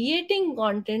creating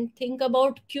content, think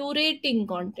about curating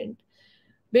content,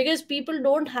 because people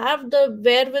don't have the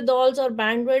wherewithals or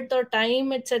bandwidth or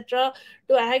time, etc.,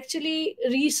 to actually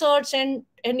research. And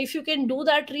if you can do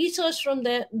that research from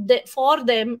for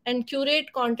them and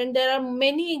curate content, there are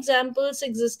many examples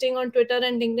existing on Twitter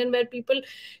and LinkedIn where people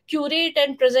curate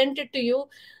and present it to you,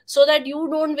 so that you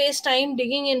don't waste time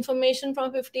digging information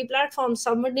from 50 platforms.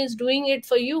 Someone is doing it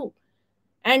for you,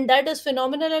 and that is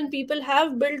phenomenal, and people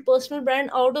have built personal brand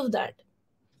out of that.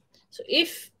 So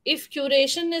if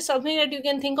curation is something that you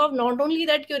can think of, not only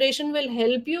that curation will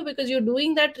help you because you're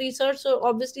doing that research, so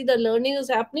obviously the learning is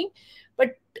happening,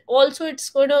 but also it's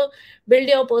going to build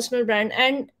your personal brand.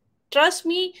 And trust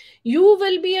me, you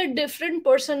will be a different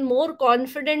person, more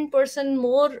confident person,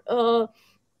 more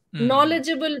Mm.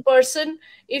 knowledgeable person,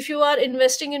 if you are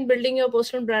investing in building your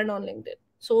personal brand on LinkedIn.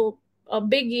 So a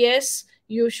big yes,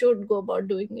 you should go about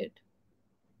doing it.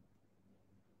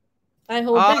 I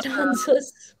hope that Awesome.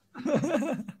 answers.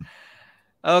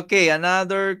 Okay,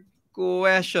 another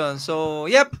question. So,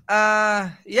 yep.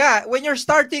 Yeah, when you're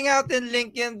starting out in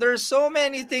LinkedIn, there's so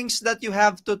many things that you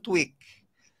have to tweak.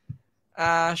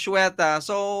 Shweta.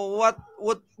 So,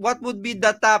 what would be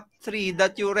the top three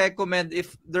that you recommend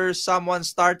if there's someone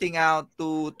starting out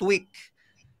to tweak,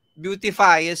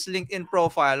 beautify his LinkedIn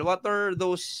profile? What are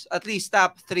those at least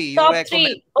top three you Top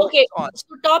recommend three. to focus Okay. on?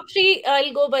 So top three,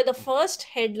 I'll go by the first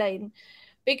headline,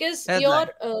 because your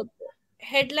Headline.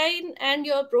 headline and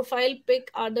your profile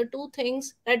pic are the two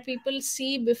things that people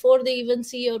see before they even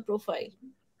see your profile.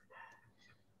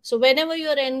 So whenever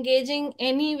you're engaging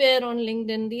anywhere on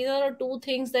LinkedIn, these are two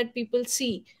things that people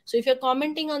see. So if you're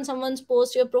commenting on someone's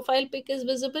post, your profile pic is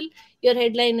visible, your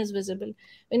headline is visible.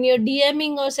 When you're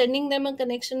DMing or sending them a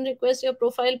connection request, your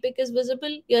profile pic is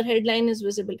visible, your headline is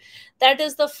visible. That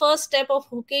is the first step of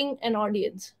hooking an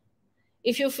audience.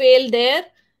 If you fail there,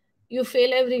 you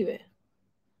fail everywhere.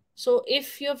 So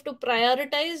if you have to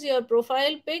prioritize, your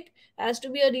profile pic has to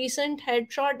be a recent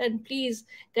headshot, and please,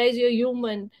 guys, you're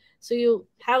human. So you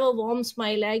have a warm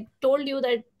smile. I told you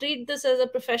that treat this as a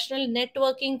professional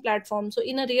networking platform. So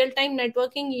in a real-time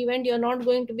networking event, you're not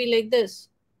going to be like this.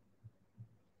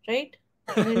 right?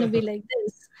 You're going to be like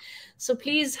this. So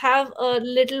please have a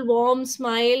little warm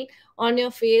smile on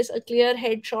your face, a clear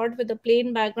headshot with a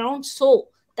plain background so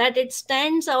that it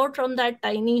stands out from that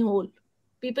tiny hole.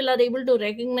 People are able to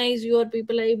recognize you, or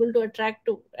people are able to attract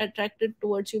it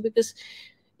towards you, because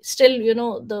still,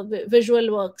 the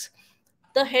visual works.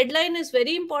 The headline is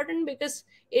very important, because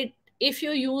it if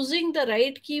you're using the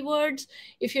right keywords,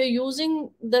 if you're using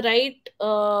the right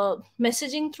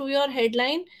messaging through your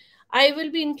headline, I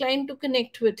will be inclined to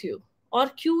connect with you, or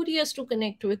curious to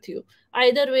connect with you.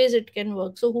 Either ways it can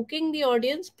work. So hooking the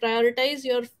audience, prioritize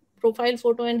your profile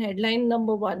photo and headline,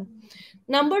 number one.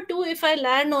 Number two, if I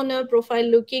land on your profile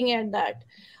looking at that,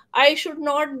 I should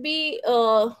not be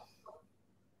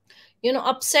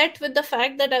upset with the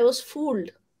fact that I was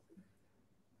fooled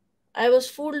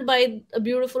by a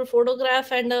beautiful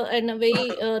photograph and a very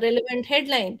relevant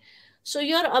headline. So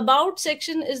your about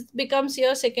section is becomes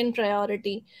your second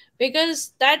priority,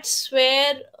 because that's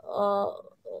where.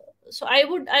 So I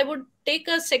would take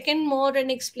a second more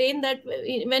and explain that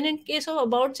when in case of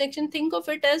about section, think of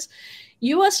it as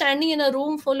you are standing in a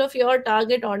room full of your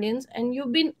target audience, and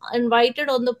you've been invited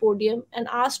on the podium and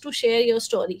asked to share your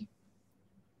story.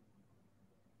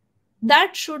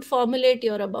 That should formulate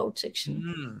your about section.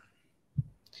 Mm.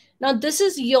 Now this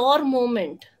is your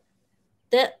moment.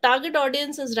 The target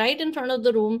audience is right in front of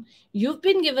the room. You've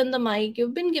been given the mic,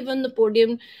 you've been given the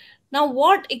podium. Now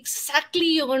what exactly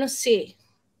you're going to say?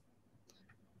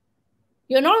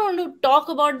 You're not going to talk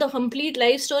about the complete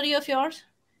life story of yours.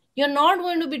 You're not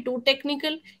going to be too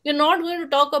technical. You're not going to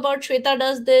talk about Shweta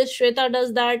does this, Shweta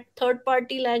does that, third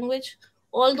party language,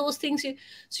 all those things.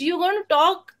 So you're going to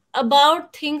talk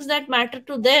about things that matter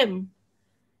to them,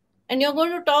 and you're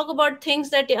going to talk about things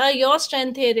that are your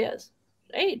strength areas,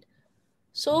 right?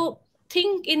 So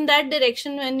think in that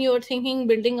direction when you're thinking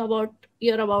building about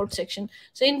your about section.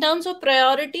 So in terms of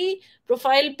priority,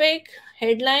 profile pic,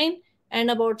 headline, and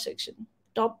about section,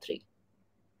 top three.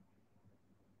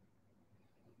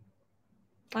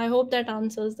 I hope that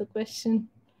answers the question.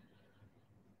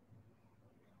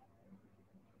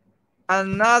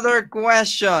 Another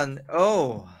question.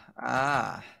 Oh,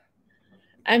 ah.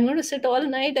 I'm going to sit all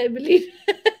night, I believe.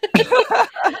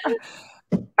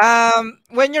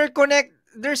 When you're connect,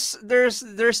 there's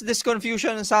this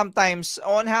confusion sometimes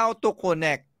on how to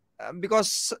connect,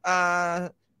 because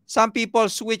some people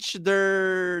switch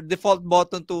their default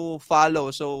button to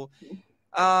follow. So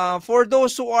for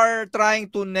those who are trying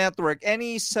to network,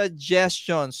 any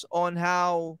suggestions on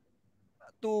how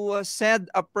to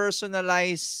send a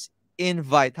personalized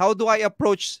invite? How do I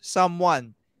approach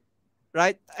someone?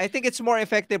 Right? I think it's more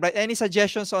effective, right? Any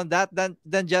suggestions on that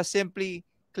than just simply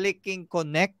clicking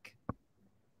connect?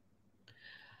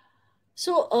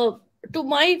 So, to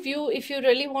my view, if you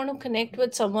really want to connect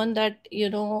with someone that you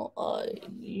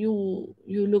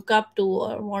look up to,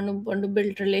 or want to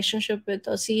build relationship with,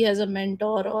 or see as a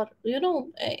mentor, or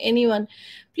anyone,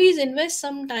 please invest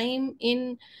some time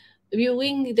in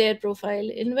viewing their profile.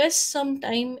 Invest some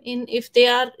time in, if they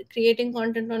are creating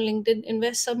content on LinkedIn,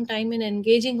 invest some time in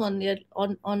engaging on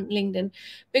LinkedIn,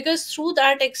 because through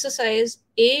that exercise,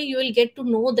 a, you will get to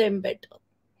know them better,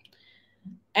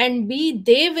 and b,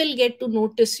 they will get to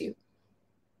notice you.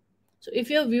 So if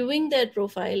you're viewing their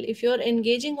profile, if you're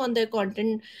engaging on their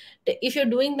content, if you're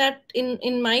doing that,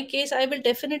 in my case, I will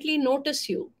definitely notice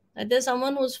you, that there's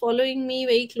someone who's following me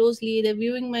very closely, they're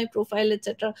viewing my profile,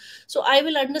 etc. So I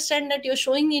will understand that you're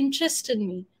showing interest in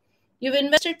me, you've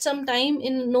invested some time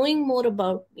in knowing more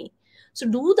about me. So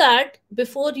do that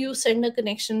before you send a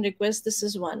connection request. This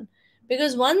is one,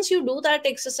 because once you do that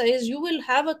exercise, you will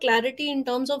have a clarity in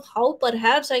terms of how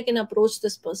perhaps I can approach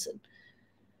this person.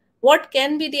 What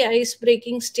can be the ice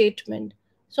breaking statement?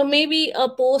 So maybe a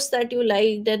post that you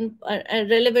liked, and a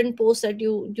relevant post that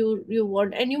you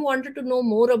want, and you wanted to know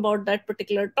more about that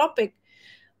particular topic.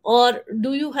 Or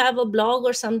do you have a blog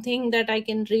or something that I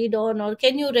can read on, or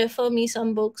can you refer me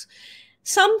some books,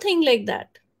 something like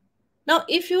that. Now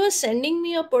if you are sending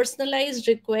me a personalized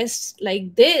request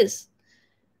like this,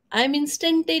 I'm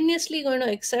instantaneously going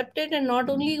to accept it, and not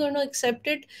only going to accept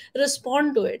it,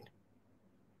 respond to it,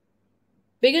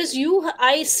 because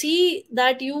I see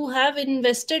that you have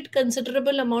invested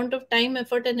considerable amount of time,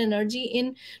 effort, and energy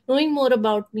in knowing more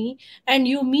about me, and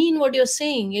you mean what you're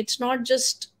saying. It's not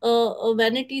just a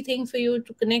vanity thing for you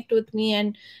to connect with me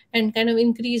and kind of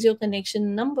increase your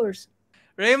connection numbers.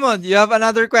 Raymond, you have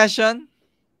another question?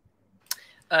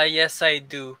 Yes, I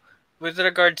do. With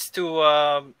regards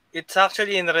to, it's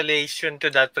actually in relation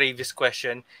to that previous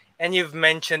question. And you've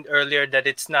mentioned earlier that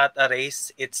it's not a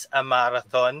race, it's a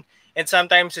marathon. And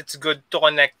sometimes it's good to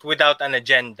connect without an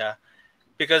agenda,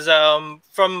 because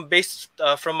from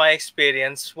my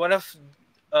experience, one of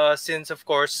since of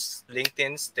course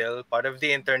LinkedIn still part of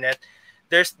the internet,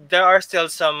 there are still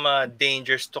some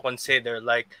dangers to consider.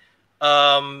 Like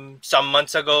some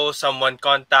months ago, someone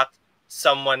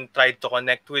tried to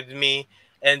connect with me,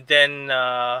 and then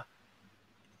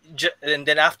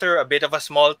after a bit of a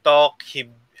small talk, he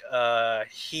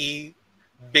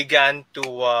began to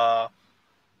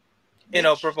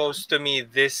Bitch. propose to me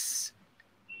this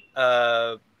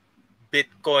uh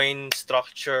Bitcoin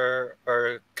structure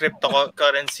or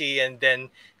cryptocurrency, and then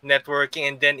networking,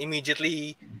 and then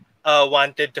immediately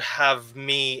wanted to have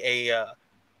me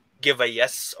give a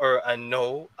yes or a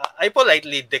no. I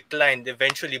politely declined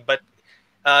eventually, but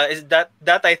is that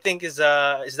I think is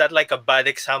that like a bad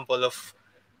example of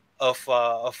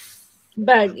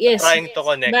Bad, yes. trying to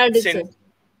connect, Bad since example.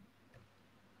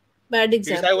 Bad because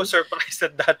I example. was surprised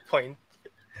at that point.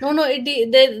 No, no.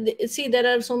 See, there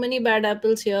are so many bad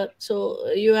apples here, so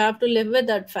you have to live with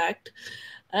that fact.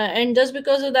 And just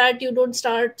because of that, you don't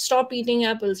stop eating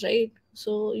apples, right?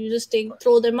 So you just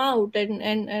throw them out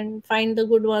and find the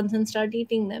good ones and start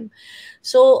eating them.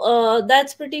 So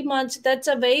that's pretty much, that's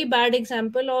a very bad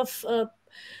example of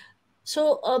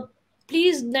so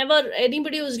please, never,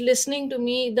 anybody who's listening to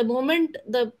me, the moment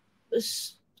the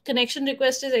s- connection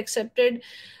request is accepted,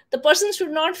 the person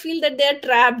should not feel that they are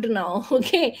trapped now.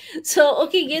 Okay, so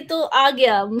okay, ye to aa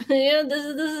gaya. This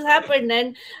has happened,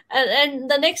 and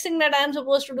the next thing that I'm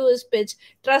supposed to do is pitch.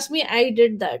 Trust me, I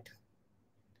did that.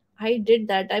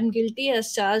 I'm guilty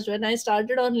as charged when I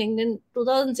started on LinkedIn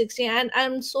 2016, and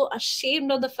I'm so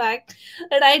ashamed of the fact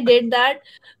that I did that,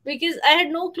 because I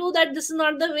had no clue that this is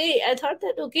not the way. I thought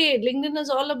that okay, LinkedIn is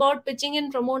all about pitching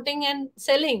and promoting and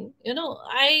selling.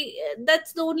 I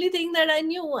That's the only thing that I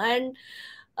knew,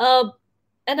 uh,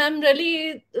 and I'm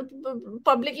really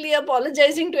publicly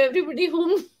apologizing to everybody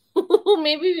whom who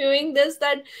may be viewing this,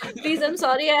 that please, I'm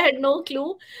sorry, I had no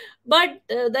clue. But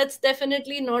that's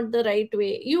definitely not the right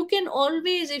way. You can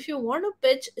always, if you want to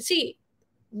pitch, see,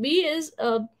 B is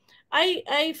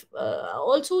I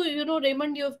also,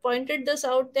 Raymond, you have pointed this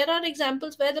out. There are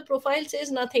examples where the profile says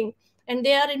nothing, and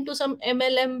they are into some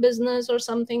MLM business or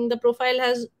something. The profile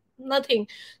has nothing.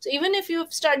 So even if you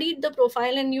have studied the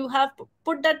profile and you have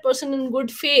put that person in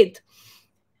good faith,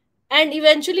 and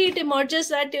eventually it emerges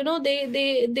that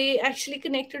they actually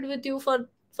connected with you for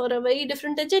a very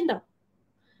different agenda.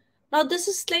 Now this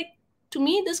is like, to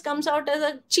me, this comes out as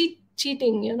a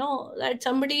cheating, that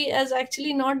somebody has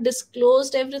actually not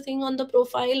disclosed everything on the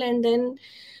profile, and then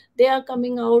they are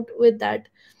coming out with that.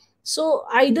 So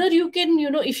either you can,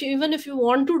 even if you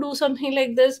want to do something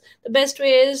like this, the best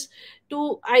way is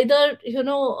to either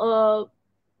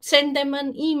send them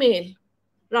an email,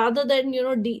 rather than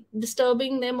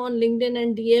disturbing them on LinkedIn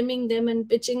and DMing them and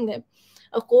pitching them.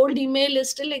 A cold email is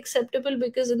still acceptable,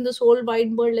 because in this whole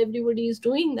wide world everybody is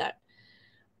doing that.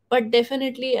 But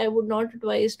definitely I would not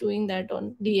advise doing that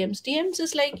on DMs.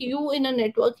 Is like you in a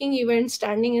networking event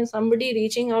standing and somebody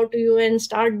reaching out to you and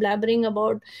start blabbering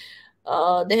about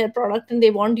their product and they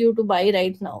want you to buy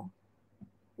right now.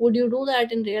 Would you do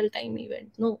that in real time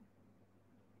event? No.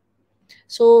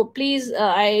 So please,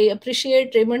 I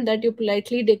appreciate, Raymond, that you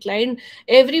politely declined.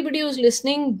 Everybody who's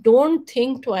listening, don't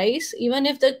think twice. Even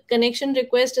if the connection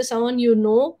request is someone you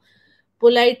know,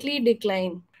 politely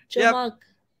decline. Yep. Jomarc,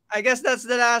 I guess that's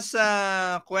the last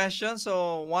question.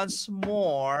 So once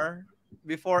more,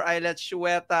 before I let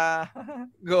Shweta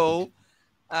go,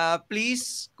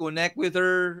 please connect with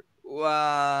her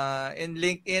in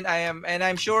LinkedIn.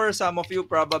 I'm sure some of you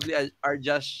probably are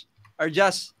just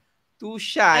too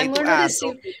shy I'm to going to ask. So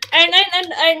receive.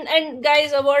 And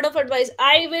guys, a word of advice: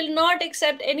 I will not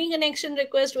accept any connection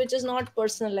request which is not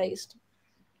personalized.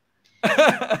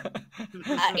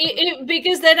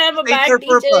 Because then I'm a state your bad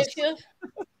teacher. If purpose. you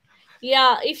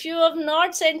Yeah, if you have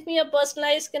not sent me a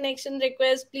personalized connection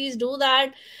request, please do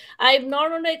that. I'm not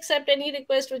going to accept any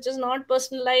request which is not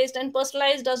personalized, and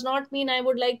personalized does not mean I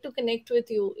would like to connect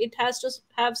with you. It has to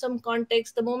have some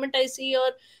context. The moment I see your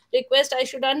request, I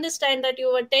should understand that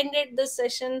you have attended this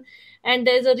session and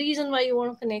there's a reason why you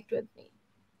want to connect with me,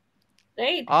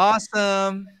 right?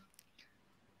 Awesome.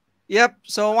 Yep.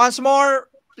 So once more,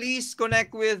 please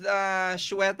connect with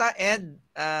Shweta and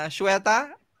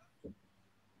Shweta.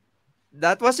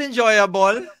 That was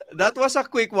enjoyable. That was a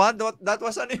quick one. That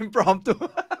was an impromptu.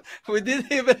 We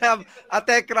didn't even have a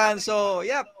tech run. So,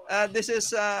 yep, this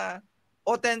is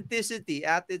authenticity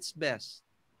at its best,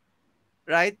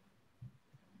 right?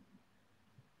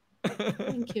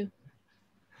 Thank you.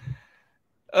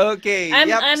 Okay. I'm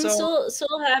Yep. I'm So so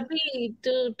happy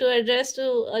to address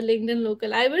to a LinkedIn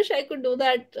local. I wish I could do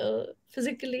that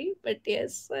physically, but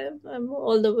yes, I'm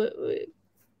all the way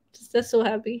just so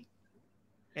happy.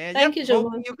 and yep, Thank you,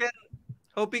 Joma.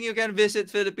 hoping you can visit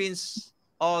Philippines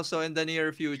also in the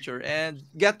near future and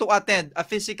get to attend a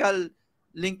physical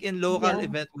LinkedIn local Yeah,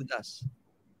 event with us.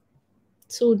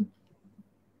 soon.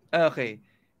 Okay.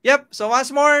 Yep. So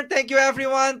once more, thank you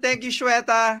everyone. Thank you,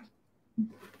 Shweta.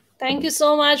 Thank you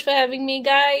so much for having me,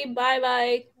 Guy. Bye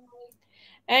bye.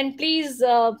 And please,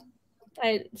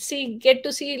 I see get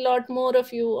to see a lot more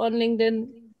of you on LinkedIn,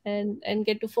 and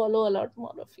get to follow a lot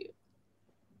more of you.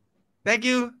 Thank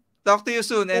you. Talk to you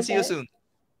soon Bye and see you bye. soon.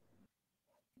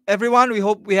 Everyone, we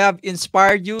hope we have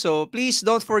inspired you. So please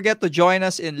don't forget to join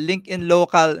us in LinkedIn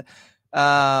Local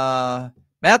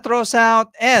Metro South.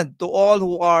 And to all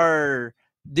who are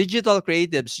digital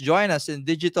creatives, join us in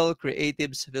Digital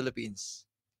Creatives Philippines.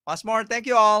 Once more, thank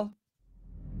you all.